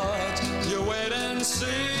your heart, you wait and see.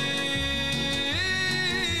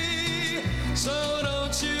 So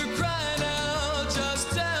don't you cry now,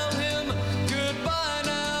 just tell him goodbye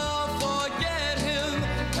now. Forget him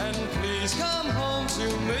and please come home to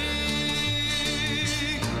me.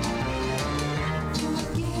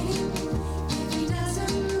 Forget him if he doesn't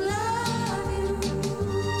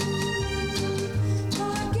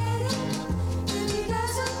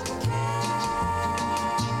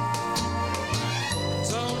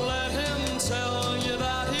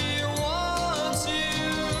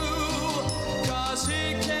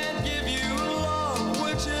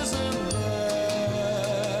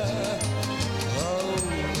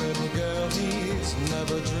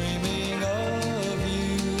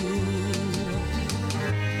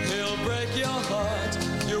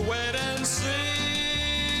and see.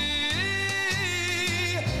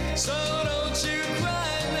 So don't you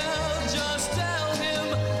cry now, just tell him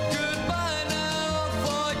goodbye now,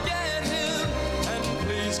 forget him, and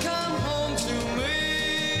please come home to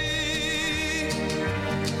me.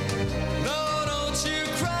 No, don't you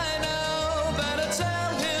cry now, better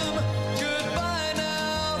tell him goodbye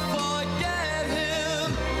now, forget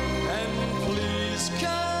him, and please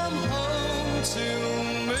come home to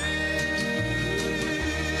me.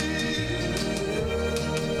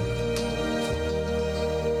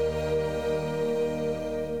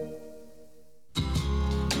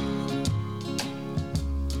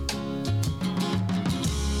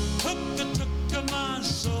 Took my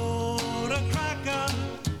soda cracker.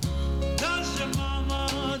 Does your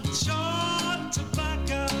mama chaw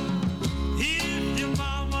tobacco? If your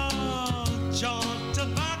mama chaw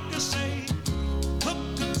tobacco, say, took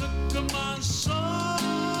my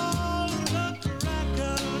soda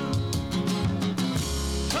cracker.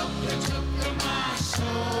 Took my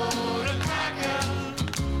soda cracker.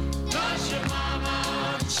 Does your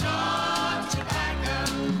mama chaw tobacco?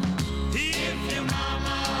 If your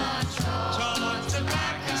mama chaw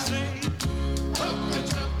tobacco, say, took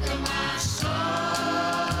my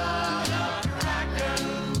soda cracker.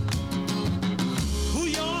 Who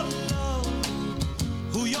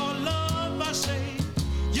your love, I say.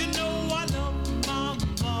 You know I love my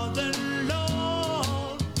mother,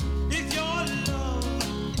 Lord. If your love,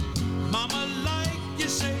 mama, like you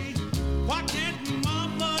say, why can't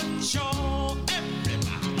mama chaw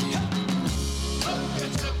everybody?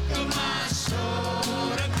 Took my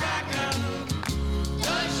soda cracker.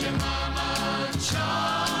 Does your mama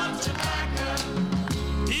chaw tobacco?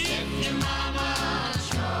 If your mama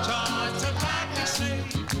chaw tobacco, say,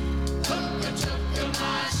 took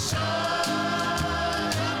my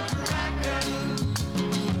soda cracker.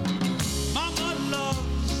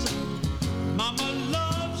 Mama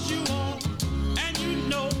loves you all, and you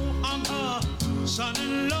know I'm her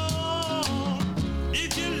son-in-law.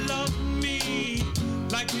 If you love me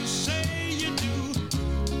like you say you do,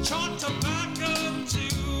 chaw tobacco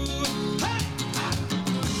too. Hey!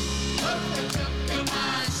 Took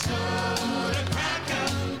my soda cracker.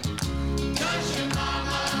 Does your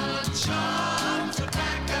mama chaw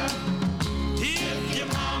tobacco? If your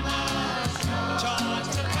mama chaw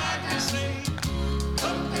tobacco, say,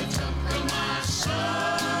 took my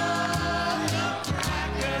soda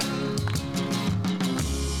cracker.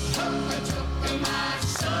 Took my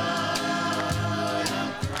soda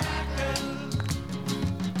cracker.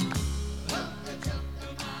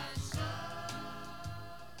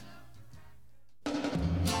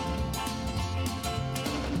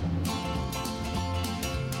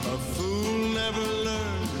 A fool never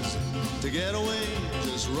learns to get away,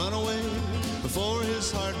 just run away before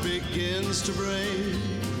his heart begins to break.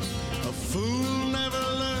 A fool never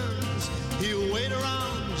learns, he'll wait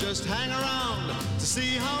around, just hang around to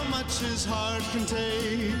see how much his heart can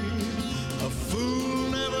take. A fool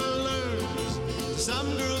never learns,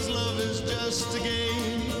 some girls' love is just a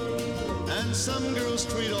game, and some girls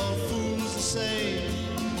treat all fools the same.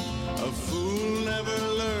 A fool never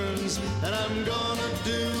learns, and I'm gonna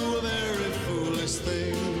do a very foolish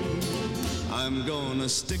thing. I'm gonna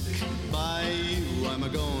stick by you, I'm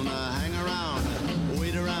gonna hang around,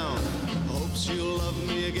 wait around, hopes you'll love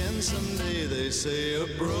me again someday. They say a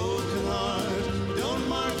broken heart don't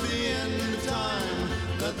mark the end of time,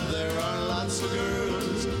 that there are lots of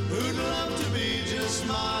girls who'd love to be just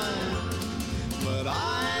mine. But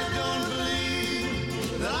I don't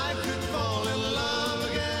believe that I could fall in love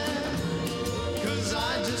again, 'cause I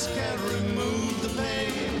just can't remove the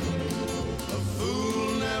pain. A fool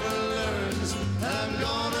never learns, and I'm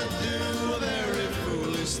gonna do a very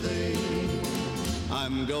foolish thing.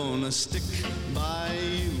 I'm gonna stick by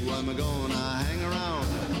you, I'm gonna hang around,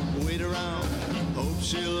 wait around, hope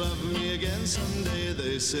she'll love me again someday.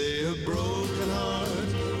 They say a broken heart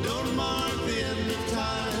don't mark the end of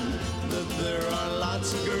time, that there are lots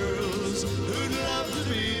of girls who'd love to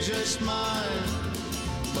be just mine.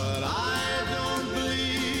 But I don't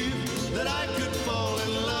believe that I could fall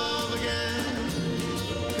in love again,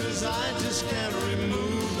 'cause I just can't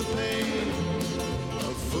remove the pain.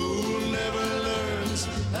 A fool never learns,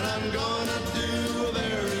 and I'm gonna do a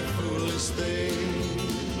very foolish thing.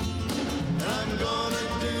 And I'm gonna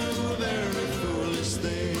do a very foolish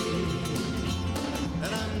thing.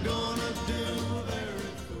 And I'm gonna do a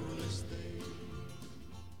very foolish thing.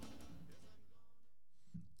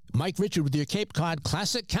 Mike Richard with your Cape Cod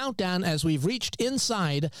Classic Countdown as we've reached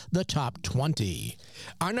inside the top 20.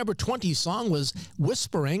 Our number 20 song was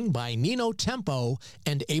Whispering by Nino Tempo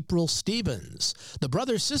and April Stevens. The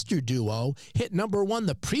brother-sister duo hit number 1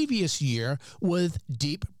 the previous year with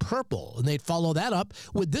Deep Purple, and they'd follow that up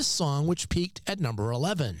with this song, which peaked at number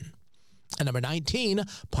 11. At number 19,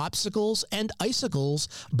 Popsicles and Icicles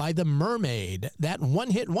by The Mermaid. That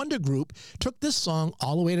one-hit wonder group took this song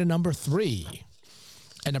all the way to number 3.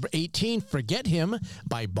 At number 18, Forget Him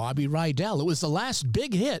by Bobby Rydell. It was the last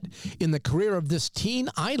big hit in the career of this teen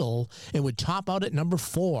idol and would top out at number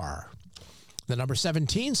 4. The number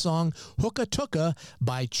 17 song, Hooka Tooka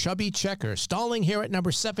by Chubby Checker, stalling here at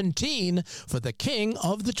number 17 for the king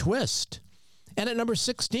of the twist. And at number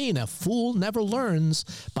 16, A Fool Never Learns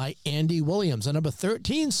by Andy Williams, a number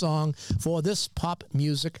 13 song for this pop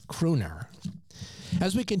music crooner.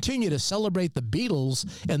 As we continue to celebrate the Beatles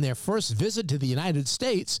and their first visit to the United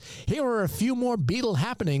States, here are a few more Beatle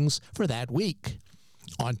happenings for that week.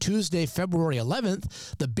 On Tuesday, February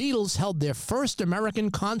 11th, the Beatles held their first American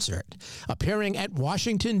concert, appearing at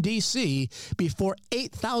Washington, D.C., before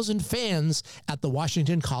 8,000 fans at the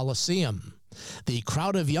Washington Coliseum. The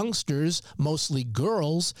crowd of youngsters, mostly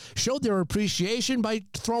girls, showed their appreciation by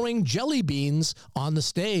throwing jelly beans on the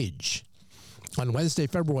stage. On Wednesday,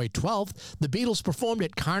 February 12th, the Beatles performed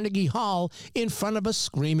at Carnegie Hall in front of a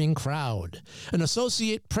screaming crowd. An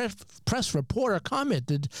Associated Press reporter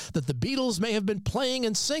commented that the Beatles may have been playing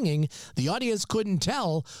and singing. The audience couldn't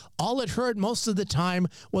tell. All it heard most of the time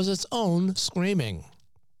was its own screaming.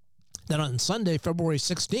 Then on Sunday, February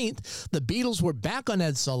 16th, the Beatles were back on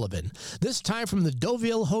Ed Sullivan, this time from the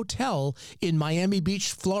Deauville Hotel in Miami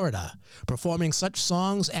Beach, Florida, performing such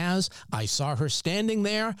songs as I Saw Her Standing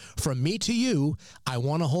There, From Me to You, I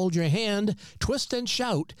Want to Hold Your Hand, Twist and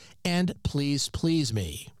Shout, and Please Please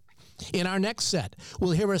Me. In our next set,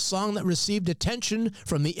 we'll hear a song that received attention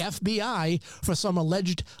from the FBI for some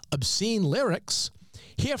alleged obscene lyrics,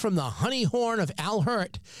 hear from the honey horn of Al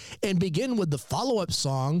Hirt, and begin with the follow-up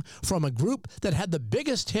song from a group that had the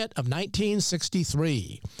biggest hit of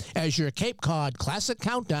 1963. As your Cape Cod Classic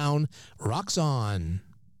Countdown rocks on.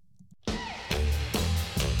 I've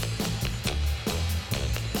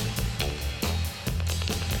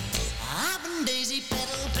been daisy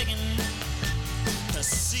petal picking to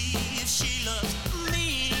see if she loves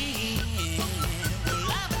me.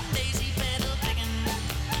 Well, I've been daisy petal picking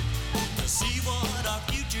to see what our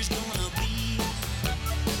future's gonna be.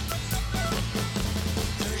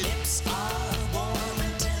 Her lips are warm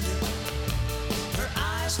and tender, her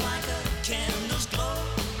eyes like a candle's glow.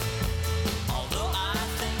 Although I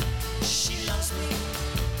think she loves me,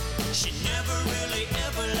 she never really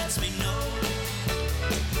ever lets me know.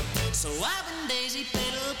 So I've been daisy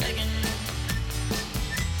petal picking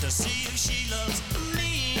to see if she loves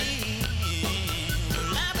me.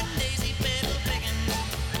 Well, I've been daisy petal picking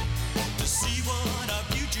to see what our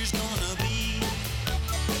future's gonna be.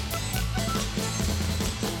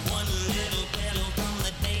 One little petal from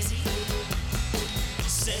the daisy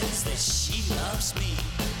says that she loves me.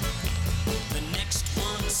 The next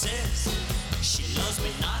one says she loves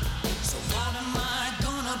me not. So what am I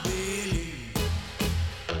gonna believe?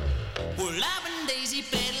 Well, I've been daisy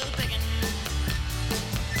petal picking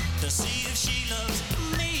to see if she loves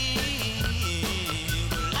me.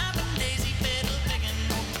 Well, I've been daisy petal picking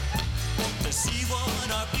to see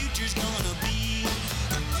what our future's gonna be.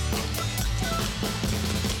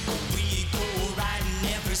 We go riding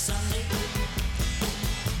every Sunday,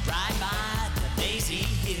 right by the daisy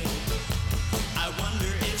hill. I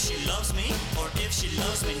wonder if she loves me or if she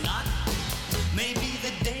loves me not. Maybe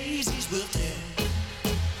the daisies will tell.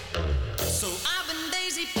 So I've been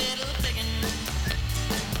daisy petal picking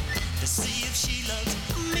to see if she loves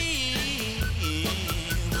me.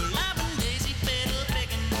 Well, I've been daisy petal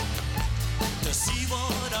picking to see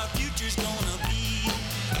what our future's gonna be.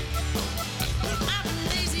 Well, I've been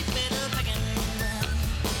daisy petal picking,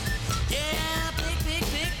 yeah,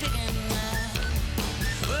 picking.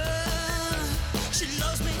 Well, she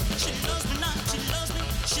loves me not, she loves me not,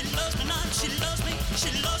 she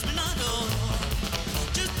loves me not, oh.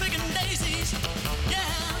 Just picking daisies,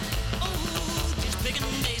 yeah. Oh, just picking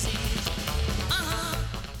daisies. Uh-huh.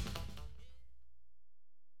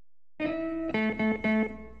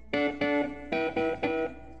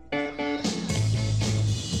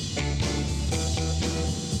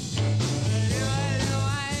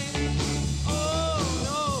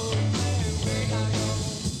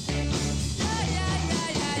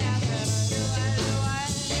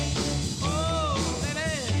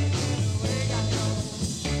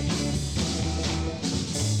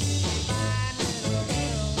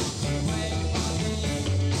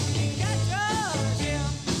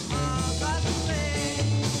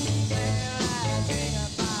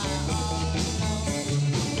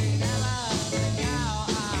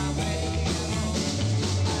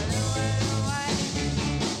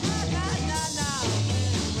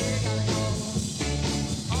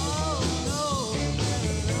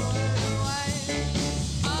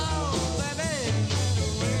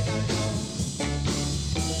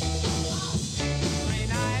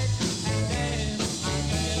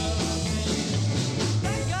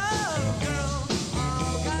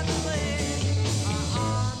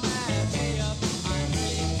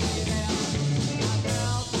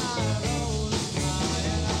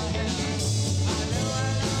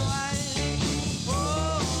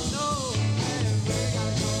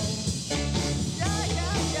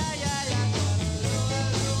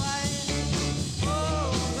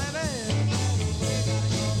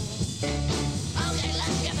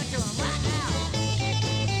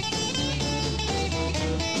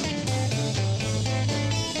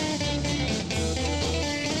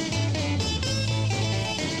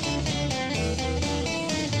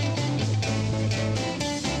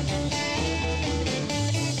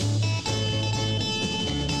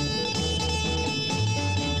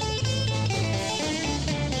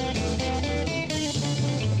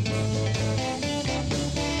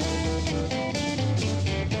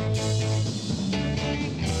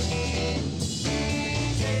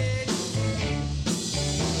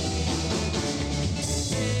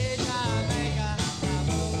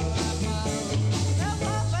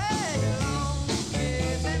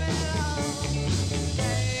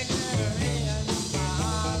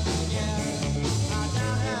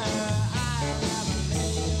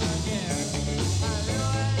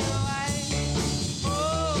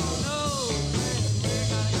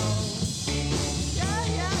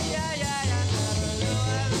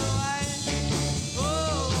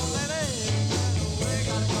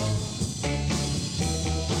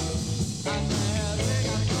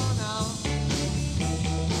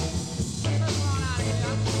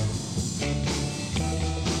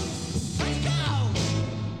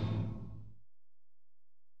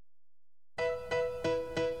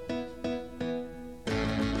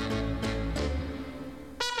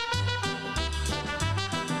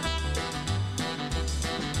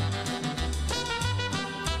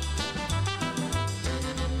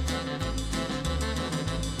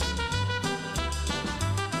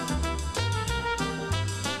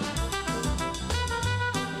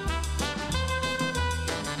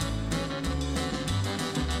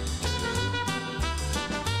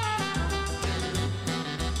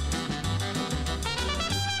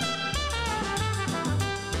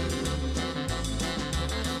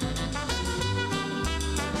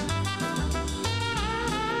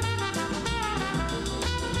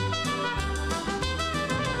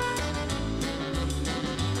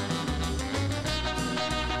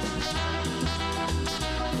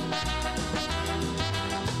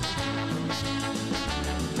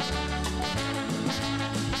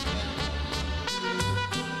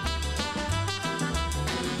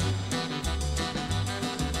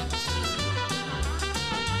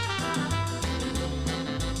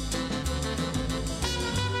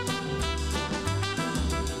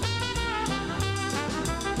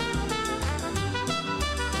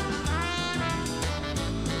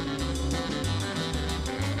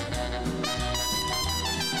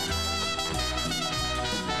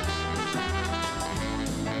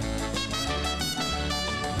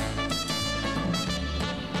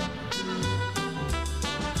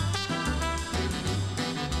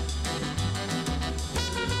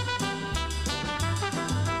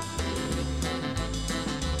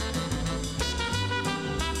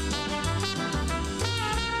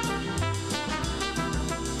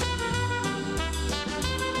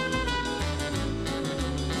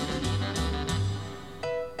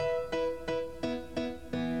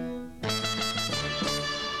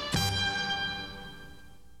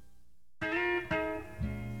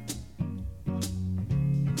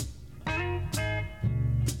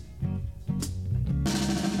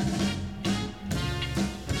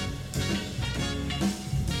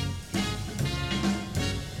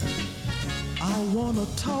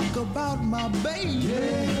 wanna talk about my baby.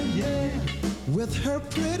 Yeah, yeah. With her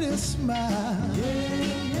pretty smile.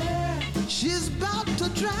 Yeah, yeah. She's about to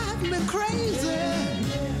drive me crazy. Yeah,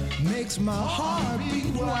 yeah. Makes my heart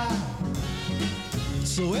beat wild.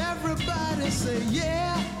 So everybody say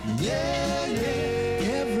yeah, yeah,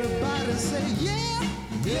 yeah. Everybody say yeah,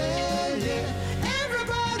 yeah, yeah.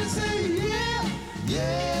 Everybody say yeah,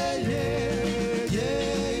 yeah, yeah,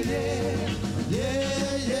 yeah, yeah,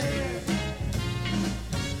 yeah, yeah.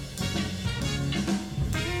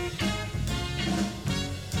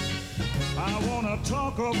 I wanna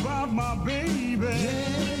talk about my baby.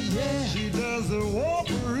 Yeah, yeah. She does the walk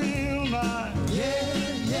real nice. Yeah,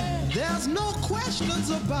 yeah. There's no questions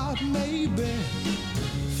about maybe.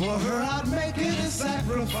 For her I'd make any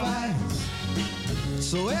sacrifice.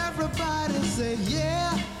 So everybody say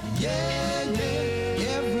yeah, yeah,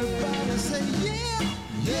 yeah. Everybody say yeah,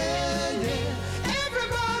 yeah, yeah.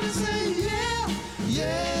 Everybody say yeah,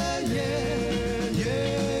 yeah, yeah,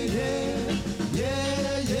 yeah, yeah,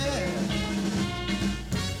 yeah, yeah.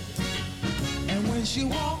 And when she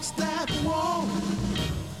walks that walk,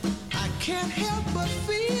 I can't help but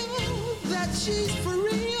feel that she's for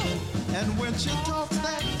real. And when she talks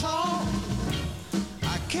that talk,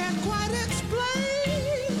 I can't quite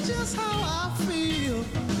explain just how I feel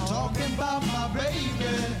talking about my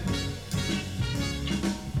baby.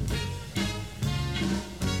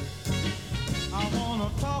 I wanna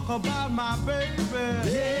talk about my baby.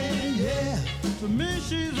 Yeah, yeah. To me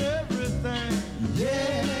she's everything.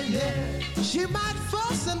 Yeah, yeah. She might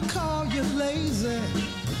fuss and call you lazy,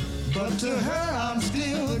 but to her I'm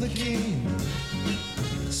still the king.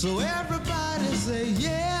 So everybody say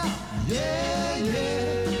yeah, yeah,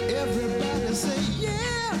 yeah. Everybody say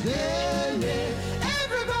yeah, yeah, yeah.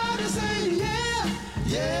 Everybody say yeah,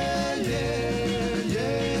 yeah, yeah,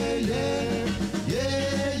 yeah, yeah,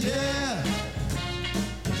 yeah, yeah.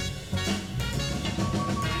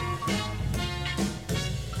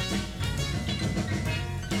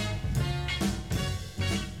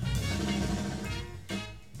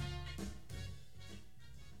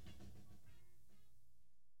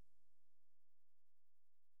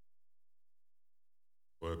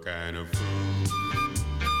 What kind of food?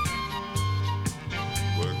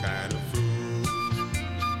 What kind of food?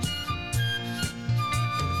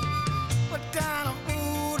 What kind of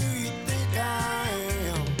fool do you think I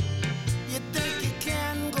am? You think you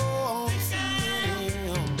can go on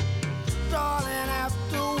seeing? Darling,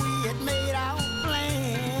 after we had made our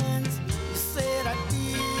plans, you said I'd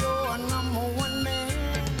be your number one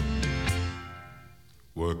man.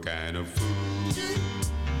 What kind of food?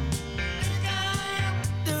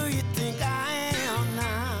 Do you think I am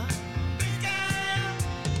now?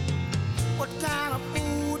 What kind of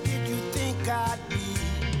fool did you think I'd be?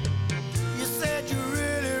 You said you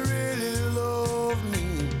really, really love me.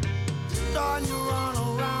 Darn, you run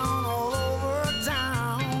around all over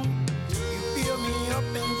town. You fill me up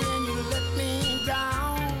and then you let me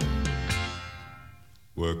down.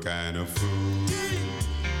 What kind of food?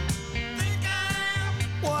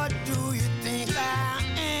 What do you think I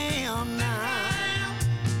am now?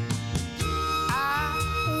 I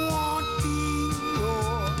won't be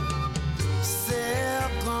your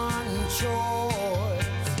second choice.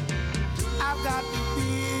 I've got to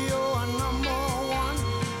be your number one,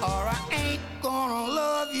 or I ain't gonna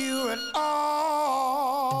love you at all.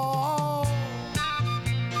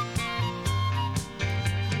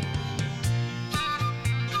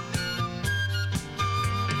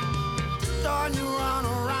 Darn, you run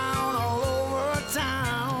around all over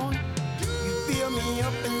town. You fill me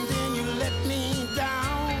up and then you let me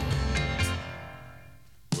down.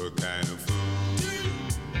 What kind of food?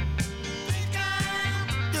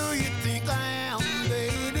 Do you think I am,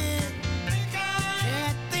 baby?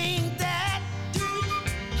 Can't think that.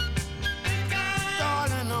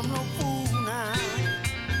 Darling, I'm no fool now.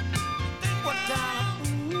 What kind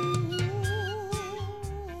of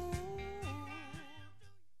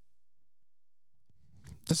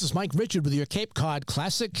This is Mike Richard with your Cape Cod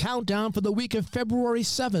Classic Countdown for the week of February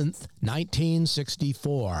 7th,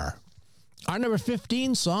 1964. Our number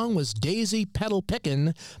 15 song was Daisy Pedal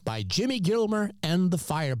Pickin' by Jimmy Gilmer and the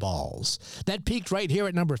Fireballs. That peaked right here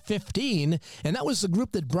at number 15, and that was the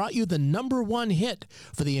group that brought you the number one hit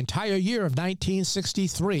for the entire year of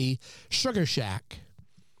 1963, Sugar Shack.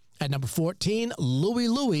 At number 14, Louie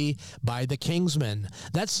Louie by the Kingsmen.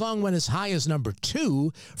 That song went as high as number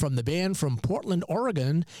 2 from the band from Portland,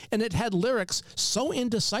 Oregon, and it had lyrics so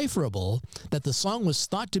indecipherable that the song was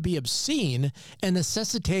thought to be obscene and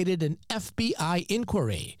necessitated an FBI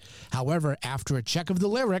inquiry. However, after a check of the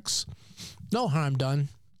lyrics, no harm done.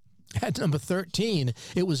 At number 13,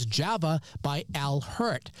 it was Java by Al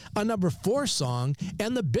Hirt, a number 4 song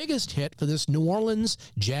and the biggest hit for this New Orleans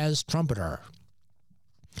jazz trumpeter.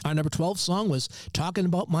 Our number 12 song was Talking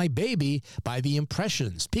About My Baby by The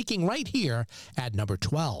Impressions, peaking right here at number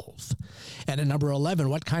 12. And at number 11,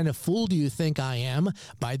 What Kind of Fool Do You Think I Am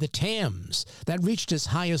by The Tams. That reached as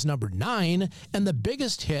high as number 9 and the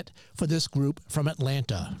biggest hit for this group from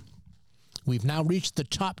Atlanta. We've now reached the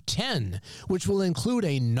top 10, which will include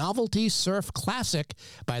a novelty surf classic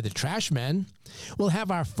by the Trashmen. We'll have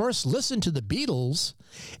our first listen to the Beatles,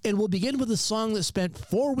 and we'll begin with a song that spent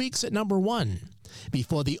 4 weeks at number 1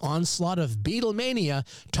 before the onslaught of Beatlemania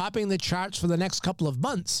topping the charts for the next couple of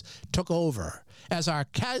months took over as our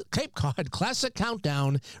Cape Cod Classic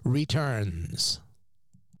Countdown returns.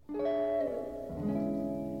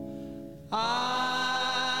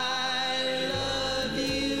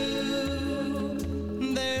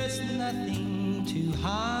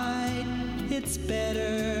 It's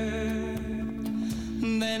better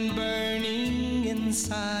than burning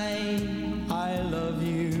inside. I love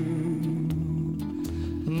you.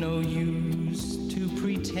 No use to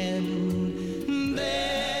pretend.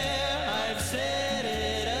 There, I've said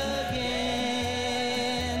it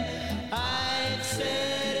again. I've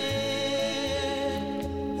said it.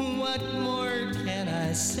 What more can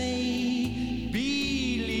I say?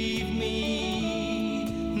 Believe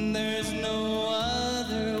me, there's no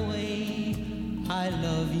other way. I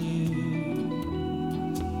love you.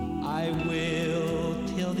 I will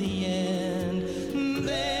till the end.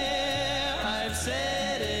 There, I've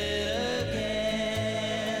said it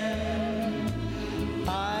again.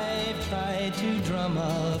 I've tried to drum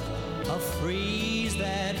up a phrase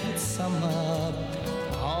that would sum up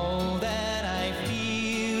all that I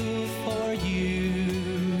feel for you.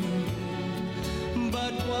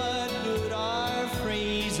 But what good are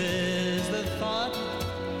phrases? The thought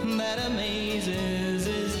that amazes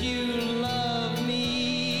is you love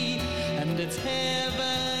me, and it's heavenly.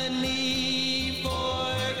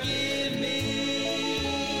 Forgive me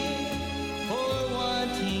for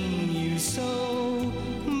wanting you so,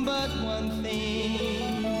 but one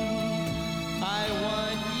thing I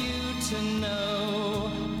want you to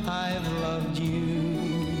know: I've loved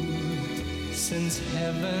you since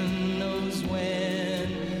heaven knows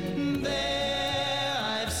when. There,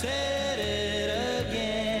 I've said it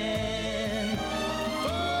again.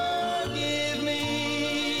 Forgive me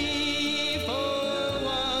for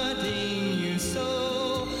wanting you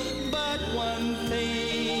so, but one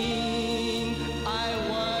thing I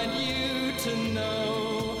want you to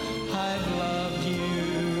know: I've loved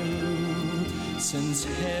you since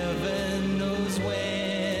heaven knows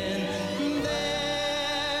when.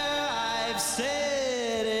 There, I've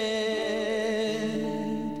said it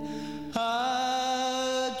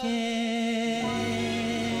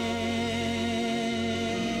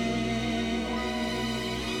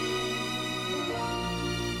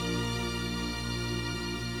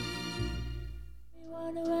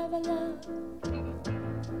Anyone who ever loved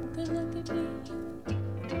could look at me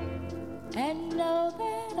and know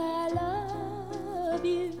that I love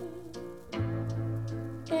you.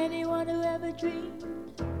 Anyone who ever dreamed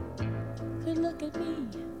could look at me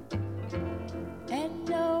and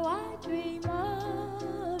know I dream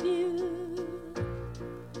of you.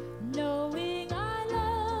 Knowing I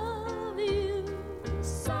love you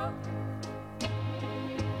so.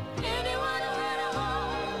 Anyone who had a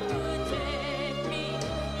heart would take me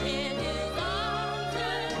in his arms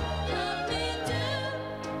and love me too.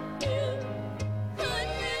 You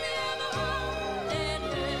couldn't really have a heart and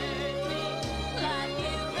hurt me like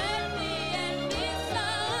you hurt me and be so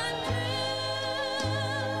untrue.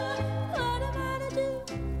 What am I to do?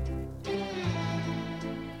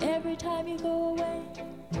 Every time you go away,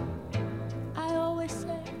 I always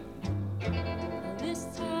say, this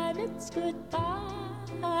time it's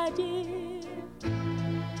goodbye, dear.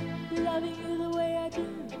 Loving you the way I do,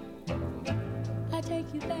 I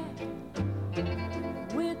take you back.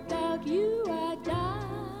 Without you, I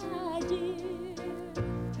die, dear.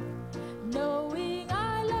 Knowing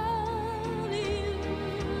I love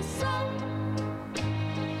you so.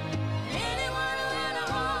 Anyone who had a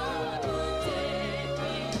heart would take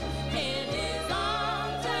me in his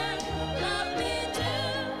arms and love me too.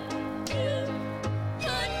 You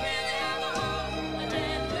couldn't really have a heart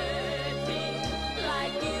and hurt me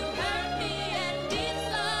like you hurt me and be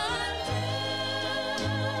so untrue.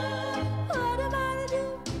 What am I to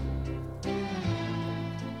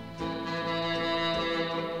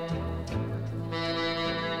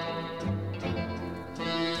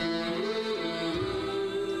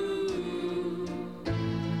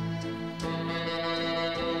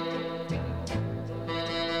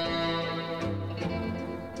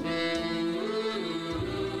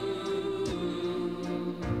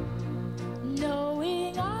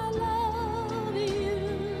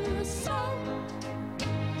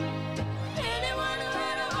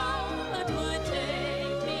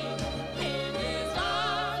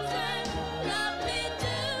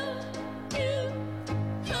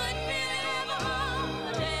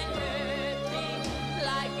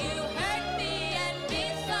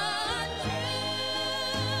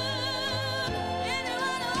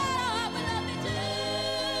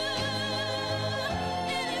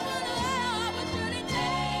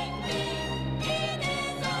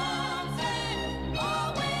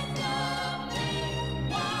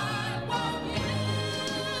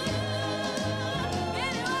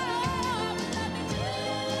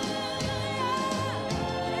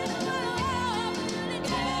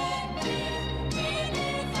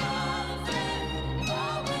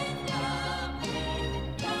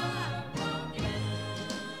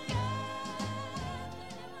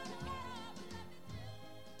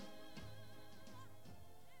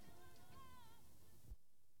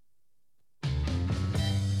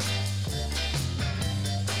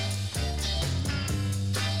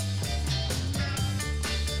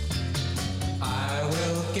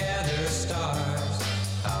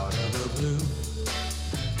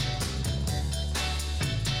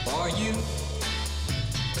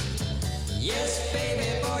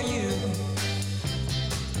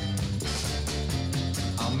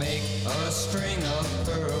string of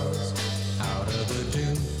pearls out of the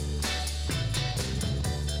dew.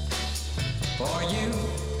 For you,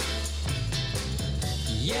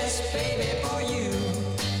 yes, baby, for you.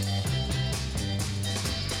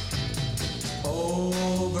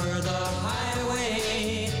 Over the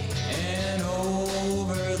highway and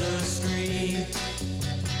over the street,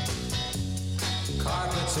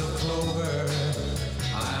 carpets of clover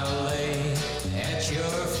I'll lay at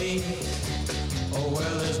your feet. Oh,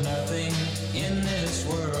 well, there's nothing in this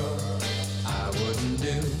world I wouldn't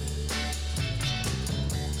do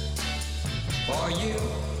for you.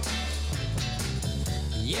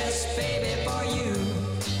 Yes, baby, for you.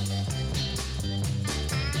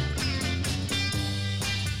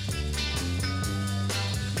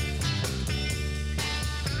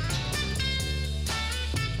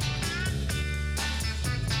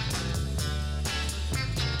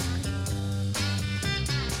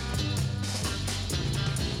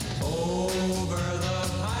 Over the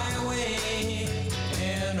highway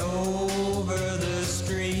and over the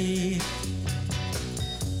street,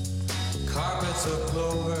 carpets of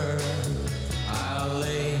clover I'll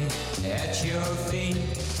lay at your feet.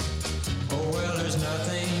 Oh, well, there's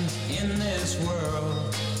nothing in this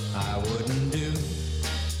world I wouldn't do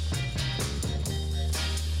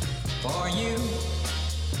for you.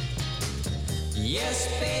 Yes,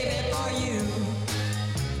 baby, for you.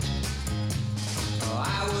 Oh,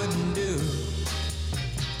 I wouldn't do.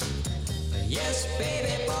 Yes,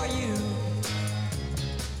 baby, for you.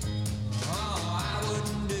 Oh, I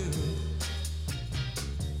wouldn't do.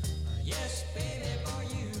 Yes, baby, for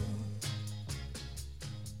you.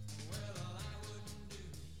 Well, I wouldn't do.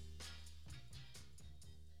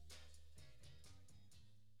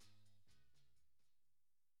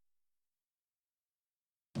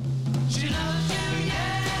 She loves you,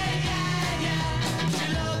 yeah, yeah, yeah. She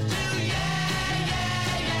loves you, yeah, yeah,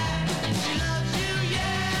 yeah. She loves you,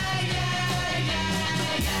 yeah, yeah, yeah,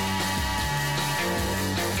 yeah.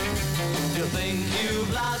 You think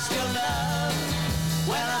you've lost your love?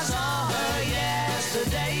 Well, I saw her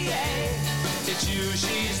yesterday. It's you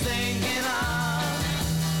she's thinking of,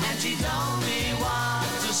 and she told me what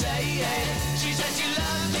to say. She said she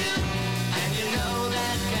loves you, and you know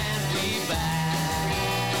that can't be bad.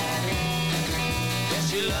 Yes,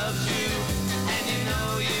 she loves you, and you know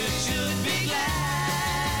you should be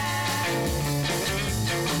glad.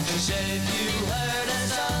 She said you hurt her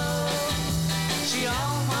so, she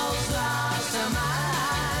almost lost her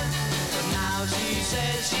mind. But now she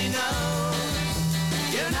says she knows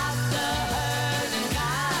you're not the hurting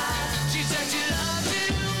kind. She said she loves you,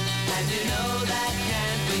 and you know that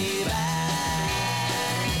can't be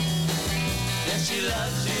bad. Yes, she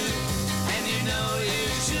loves you, and you know you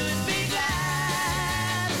should be glad.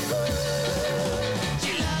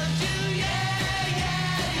 She loves you, yeah,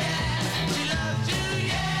 yeah, yeah. She loves you,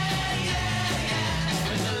 yeah, yeah, yeah.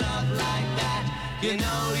 With a love like that, you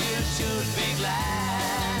know you should be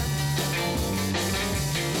glad.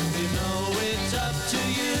 You know it's up to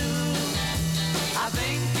you. I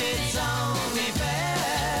think it's only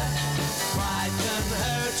fair. Pride can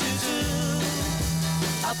hurt you too.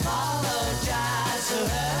 Apologize to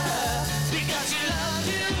her, because she loves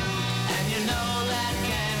you, and you know that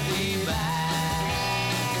can't be bad.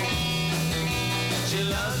 She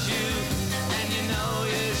loves you, and you know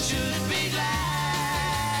you should be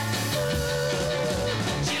glad.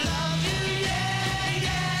 She loves you, yeah,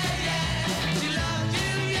 yeah, yeah. She loves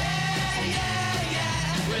you, yeah, yeah, yeah.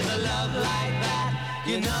 With a love like that,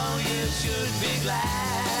 you know you should be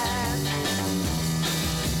glad.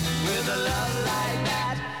 With a love like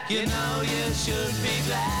that, you know you should be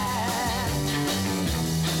glad.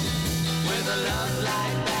 With a love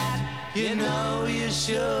like that, you know you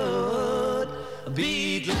should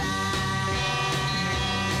be glad.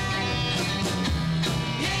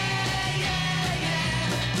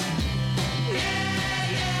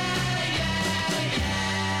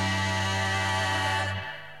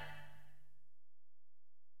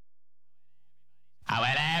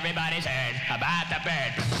 Well, everybody's heard about the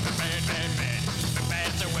bird. Bird, bird, bird. The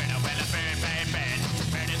bird's a winner. Well, a bird, bird, bird.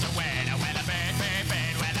 Bird is a winner. Well, a bird, bird,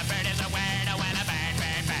 bird. Well, a bird is a winner. Well, a bird,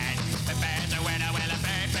 bird, bird. The bird's a winner. Well, a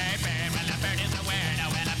bird, bird, bird. Well, a bird is a winner.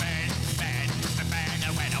 Well, a bird, bird. The bird's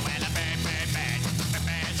a winner. Well, a bird, bird, bird. The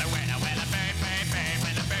bird's a winner. Well, a bird, bird, bird.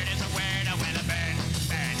 Well, a bird is a winner. Well, a bird,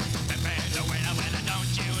 bird. The bird's a winner. Well,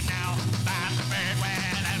 don't you know about the bird?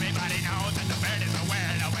 Well, everybody knows that the bird is a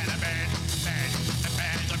winner. Well, a bird, bird. The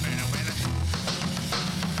bird's a winner. Well,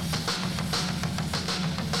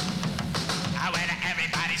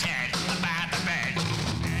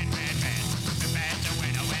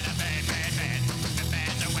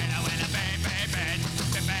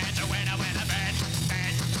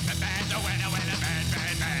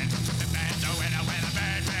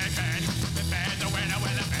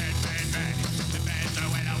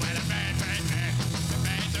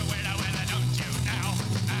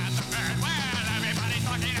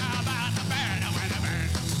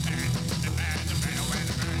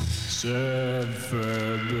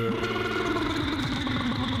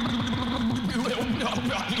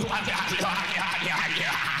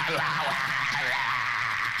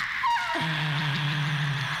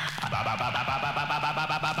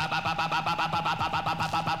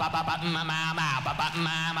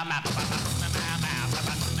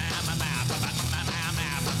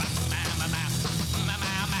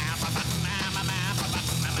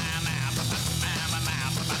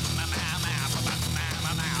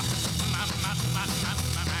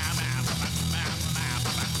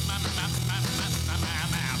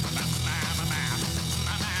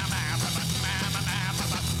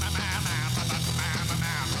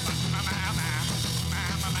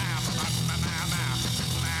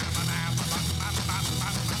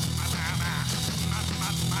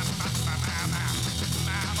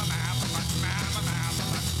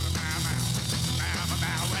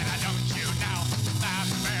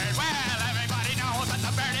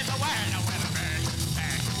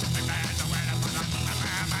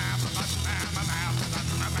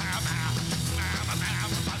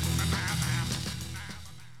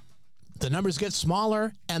 The numbers get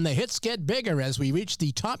smaller and the hits get bigger as we reach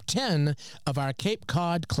the top 10 of our Cape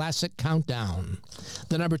Cod Classic Countdown.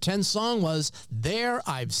 The number 10 song was There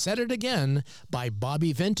I've Said It Again by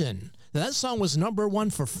Bobby Vinton. Now, that song was number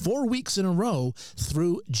 1 for 4 weeks in a row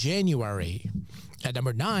through January. At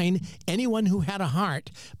number 9, Anyone Who Had a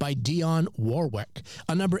Heart by Dionne Warwick,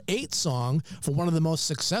 a number 8 song for one of the most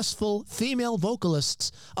successful female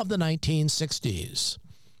vocalists of the 1960s.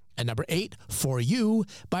 At number 8, For You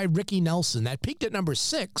by Ricky Nelson. That peaked at number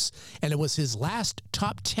 6, and it was his last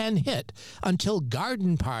top 10 hit until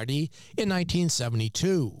Garden Party in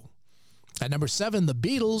 1972. At number 7, The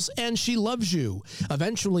Beatles and She Loves You,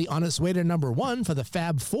 eventually on its way to number 1 for the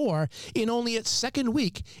Fab Four in only its second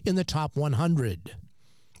week in the top 100.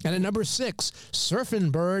 And at number 6,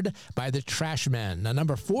 Surfin' Bird by the Trashmen, a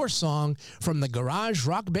number 4 song from the garage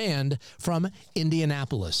rock band from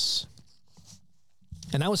Indianapolis.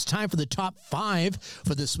 And now it's time for the top 5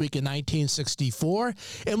 for this week in 1964,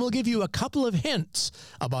 and we'll give you a couple of hints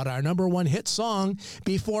about our number 1 hit song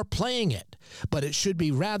before playing it, but it should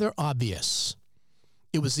be rather obvious.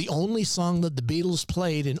 It was the only song that the Beatles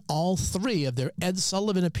played in all 3 of their Ed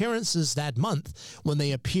Sullivan appearances that month when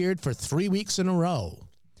they appeared for 3 weeks in a row.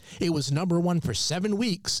 It was number 1 for 7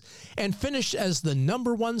 weeks and finished as the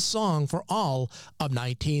number 1 song for all of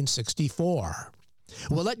 1964.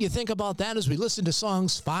 We'll let you think about that as we listen to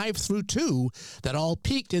songs 5 through 2 that all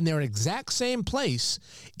peaked in their exact same place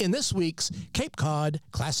in this week's Cape Cod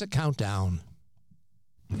Classic Countdown.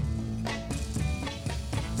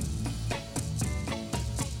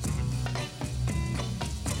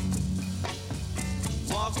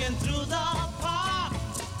 Walking through the park,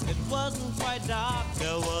 it wasn't quite dark.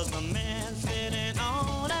 There was a man sitting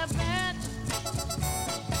on a bench.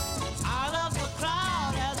 Out of the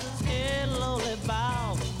crowd as his head lowly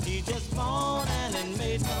bowed, he just moaned and it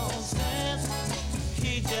made no sense.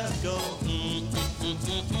 He just go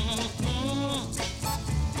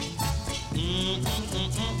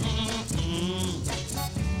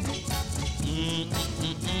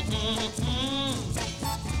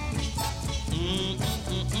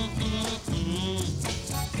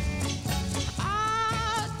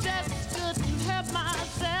I just couldn't help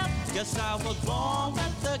myself. Guess I was born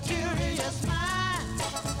with a curious mind.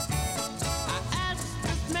 I asked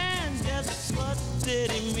this man just what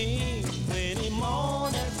did he mean when he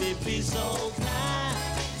moaned and be so kind.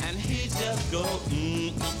 And he just go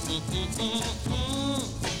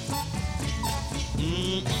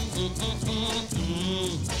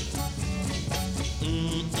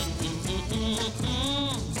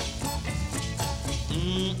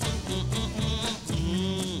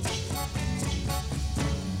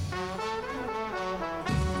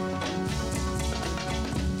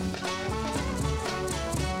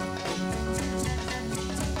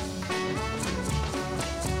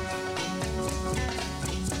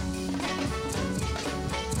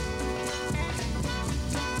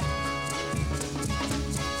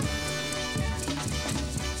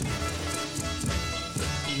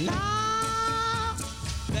Now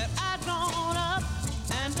that I've grown up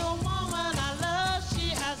and the woman I love, she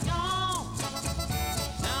has gone.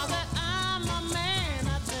 Now that I'm a man,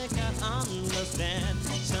 I think I understand.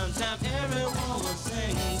 Sometimes everyone will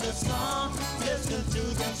sing the song. Listen to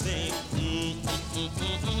them sing.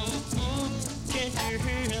 Can't you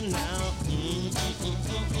hear him now?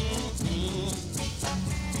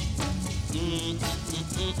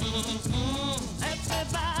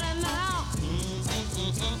 Everybody now.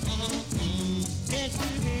 Can't you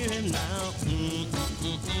hear him now?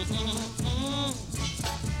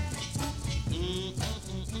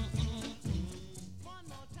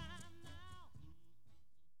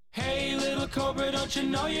 cobra, don't you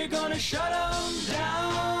know you're gonna shut 'em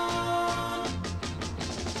down?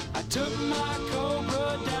 I took my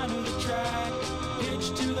cobra down to the track,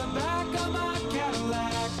 hitched to the back of my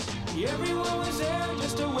Cadillac. Everyone was there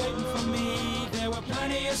just a-waiting for me. There were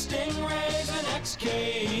plenty of stingrays and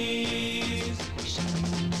XKs.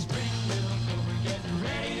 Spring-Bill Cobra getting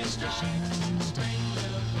ready to strike.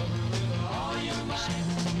 Spring-Bill Cobra with all your might.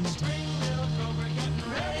 Spring-Bill Cobra getting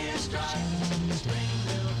ready to strike.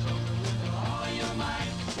 Spring-Bill Cobra with all your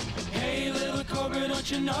might. Hey, little cobra, don't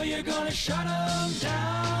you know you're gonna shut 'em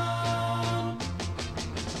down?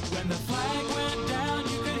 When the flag went down,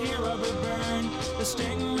 you could hear rubber burn. The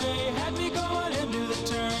stingray had me going into the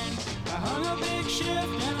turn. I hung a big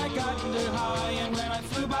shift and I got into high, and when I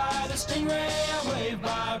flew by the stingray, I waved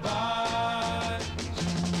bye-bye.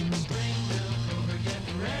 Spring-Bill Cobra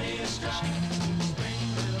getting ready to strike.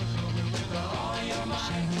 Spring-Bill Cobra with all your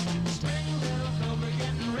might. Spring-Bill Cobra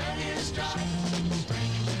getting ready to strike.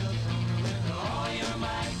 Spring-Bill Cobra with all your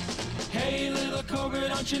might. Hey, little cobra,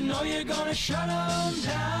 don't you know you're gonna shut 'em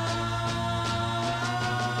down?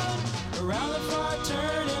 Around the far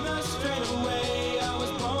turn in the straightaway, I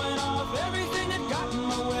was blowing off everything that got in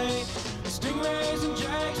my way. The stingrays and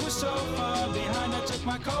jags were so far behind, I took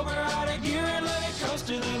my cobra out of gear and let it coast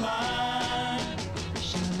to the line.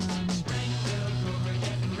 Spring-Bill Cobra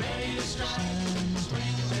getting ready to strike.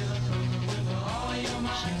 Spring-Bill Cobra with all your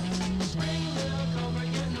might. Spring-Bill Cobra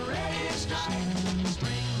getting ready to strike.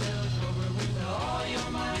 Spring-Bill Cobra with all your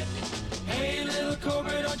might. Hey, little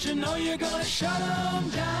cobra, don't you know you're gonna shut 'em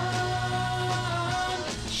down?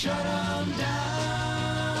 Shut 'em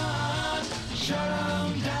down. Shut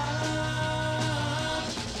 'em down.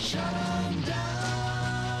 Shut 'em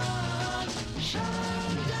down. Shut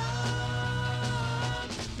 'em down.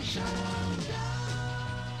 Shut 'em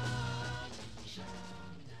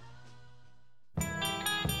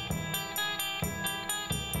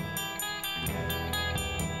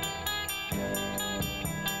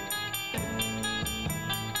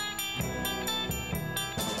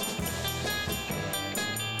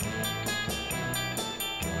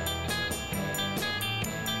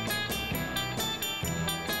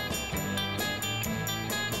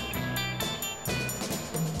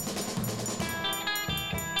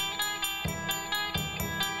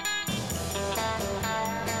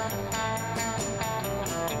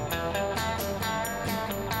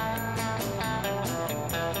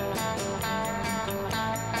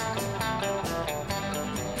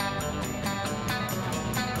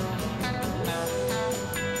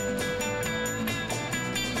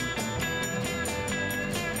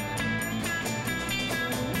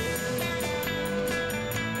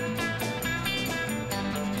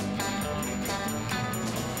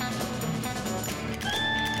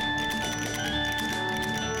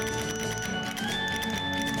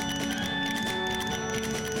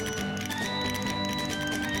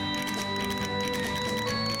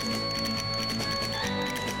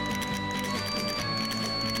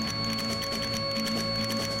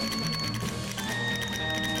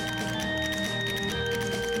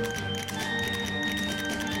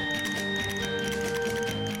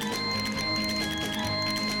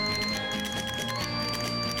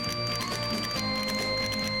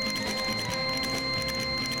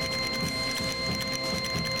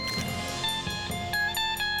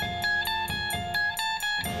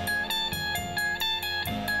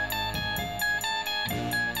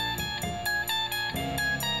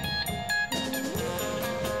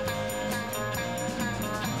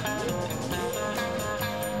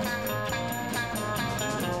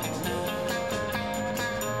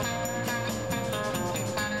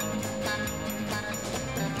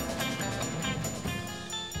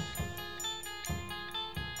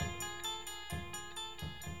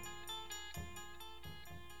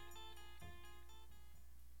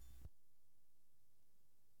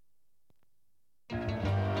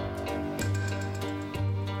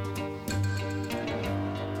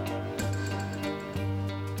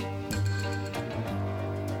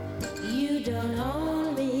don't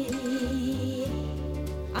own me.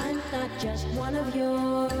 I'm not just one of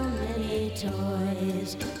your many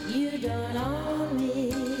toys. You don't own me.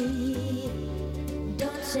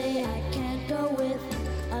 Don't say I can't go with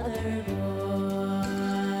other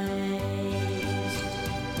boys.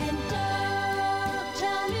 And don't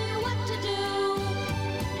tell me what to do.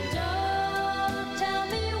 Don't tell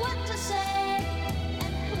me what to say.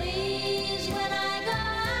 And please, when I go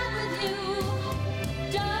out with you,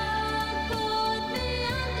 don't put me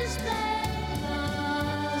on display,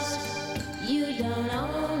 'cause you don't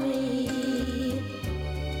own me.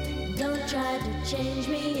 Don't try to change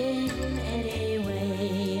me in any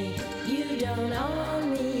way. You don't own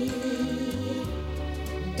me.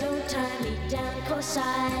 promise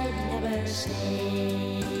I'd never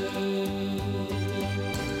stay.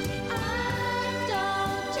 I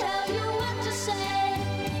don't tell you what to say.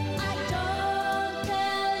 I don't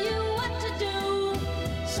tell you what to do.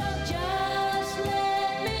 So just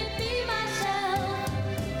let me be myself.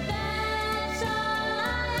 That's all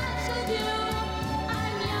I ask of you.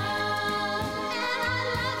 I'm young and I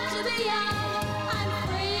love to be young. I'm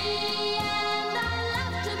free and I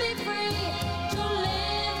love to be free. To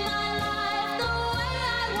live my life the way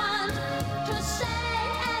I want. To say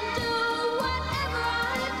and do whatever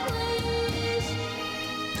I please.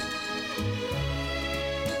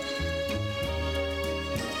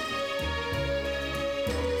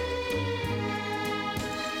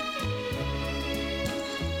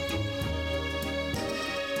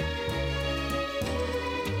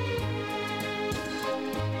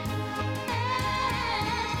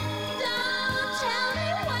 Don't tell me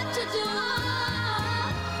what to do.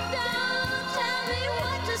 Don't tell me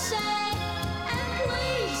what to say. And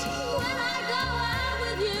please, when I go out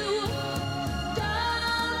with you,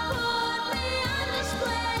 don't put me on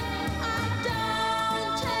display. I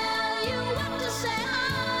don't tell you what to say.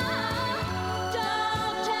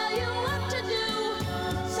 Don't tell you what to do.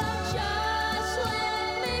 So just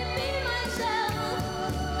let me be myself.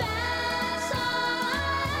 That's all I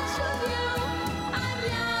ask of you. I'm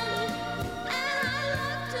young and I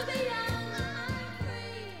love to be young. I'm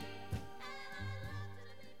free.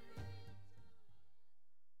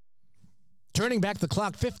 Turning back the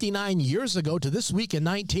clock 59 years ago to this week in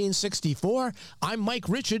 1964, I'm Mike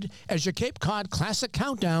Richard as your Cape Cod Classic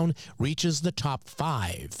Countdown reaches the top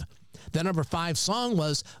 5. The number 5 song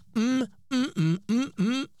was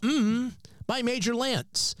by Major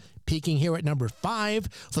Lance, peaking here at number 5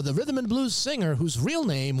 for the rhythm and blues singer whose real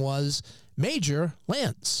name was Major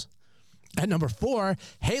Lance. At number 4,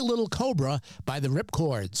 Hey Little Cobra by the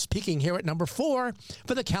Ripcords, peaking here at number 4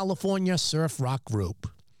 for the California surf rock group.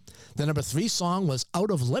 The number 3 song was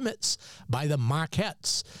Out of Limits by the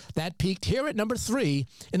Marquettes. That peaked here at number 3,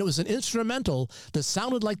 and it was an instrumental that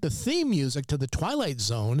sounded like the theme music to The Twilight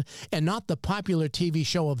Zone and not the popular TV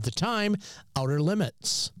show of the time, Outer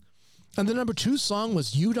Limits. And the number 2 song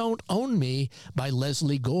was You Don't Own Me by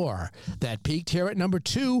Leslie Gore. That peaked here at number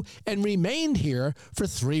 2 and remained here for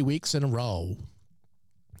 3 weeks in a row.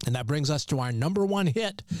 And that brings us to our number 1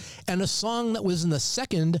 hit and a song that was in the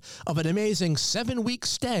second of an amazing 7-week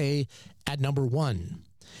stay at number 1.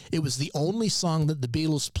 It was the only song that the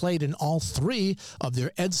Beatles played in all 3 of their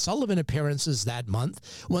Ed Sullivan appearances that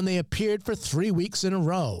month when they appeared for 3 weeks in a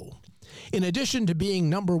row. In addition to being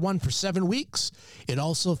number 1 for 7 weeks, it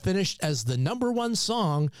also finished as the number 1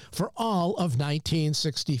 song for all of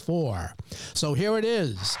 1964. So here it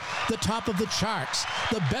is, the top of the charts,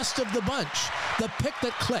 the best of the bunch, the pick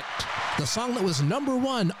that clicked, the song that was number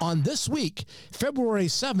 1 on this week, February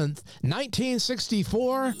 7th,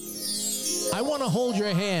 1964, I Want to Hold Your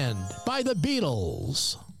Hand by the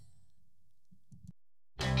Beatles.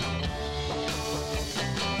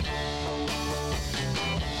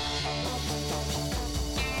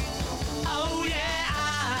 Oh yeah,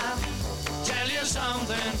 I'll tell you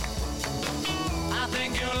something I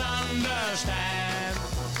think you'll understand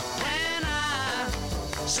when I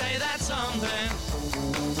say that something.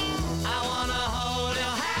 I wanna hold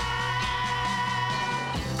your hand.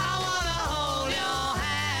 I wanna hold your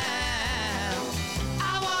hand.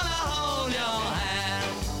 I wanna hold your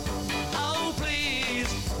hand. Oh please,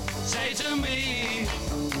 say to me,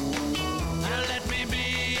 let me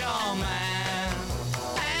be your man.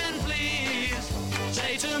 And please,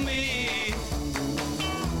 say to me,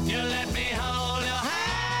 you let me hold your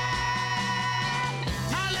hand.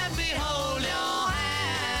 Let me hold your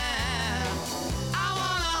hand. I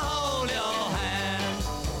wanna hold your hand.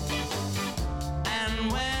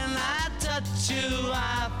 And when I touch you,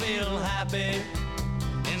 I feel happy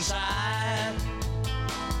inside.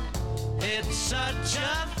 It's such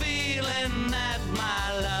a feeling that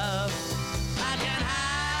my love I can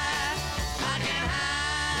hide, I can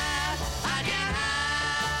hide, I can hide.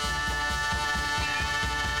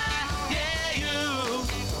 Yeah, you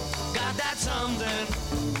got that something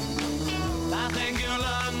I think you'll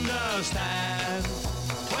understand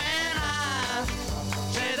when I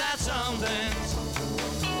say that something.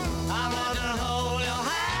 I wanna hold your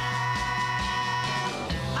hand.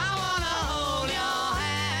 I wanna hold your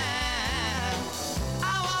hand. I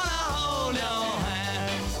wanna hold your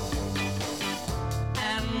hand.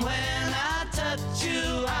 And when I touch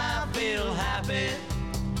you, I feel happy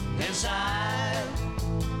inside.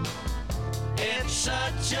 It's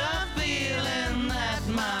such a feeling that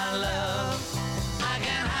my love I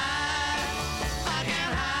can hide, I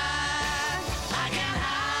can hide, I can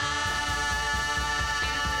hide.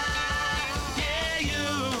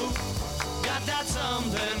 like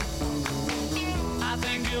something I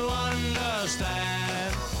think you'll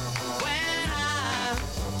understand. When I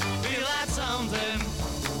feel like something,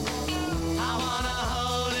 I wanna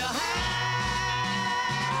hold your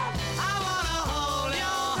hand. I wanna hold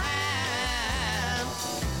your hand.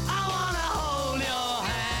 I wanna hold your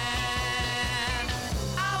hand.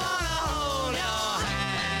 I wanna hold your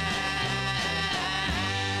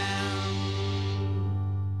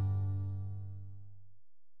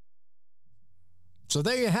So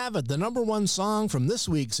there you have it, the number one song from this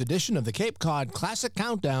week's edition of the Cape Cod Classic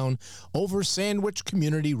Countdown over Sandwich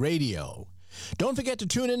Community Radio. Don't forget to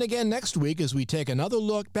tune in again next week as we take another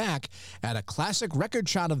look back at a classic record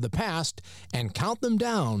shot of the past and count them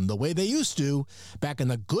down the way they used to back in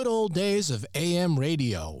the good old days of AM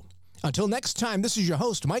radio. Until next time, this is your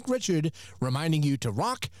host, Mike Richard, reminding you to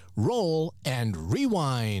rock, roll, and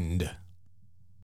rewind.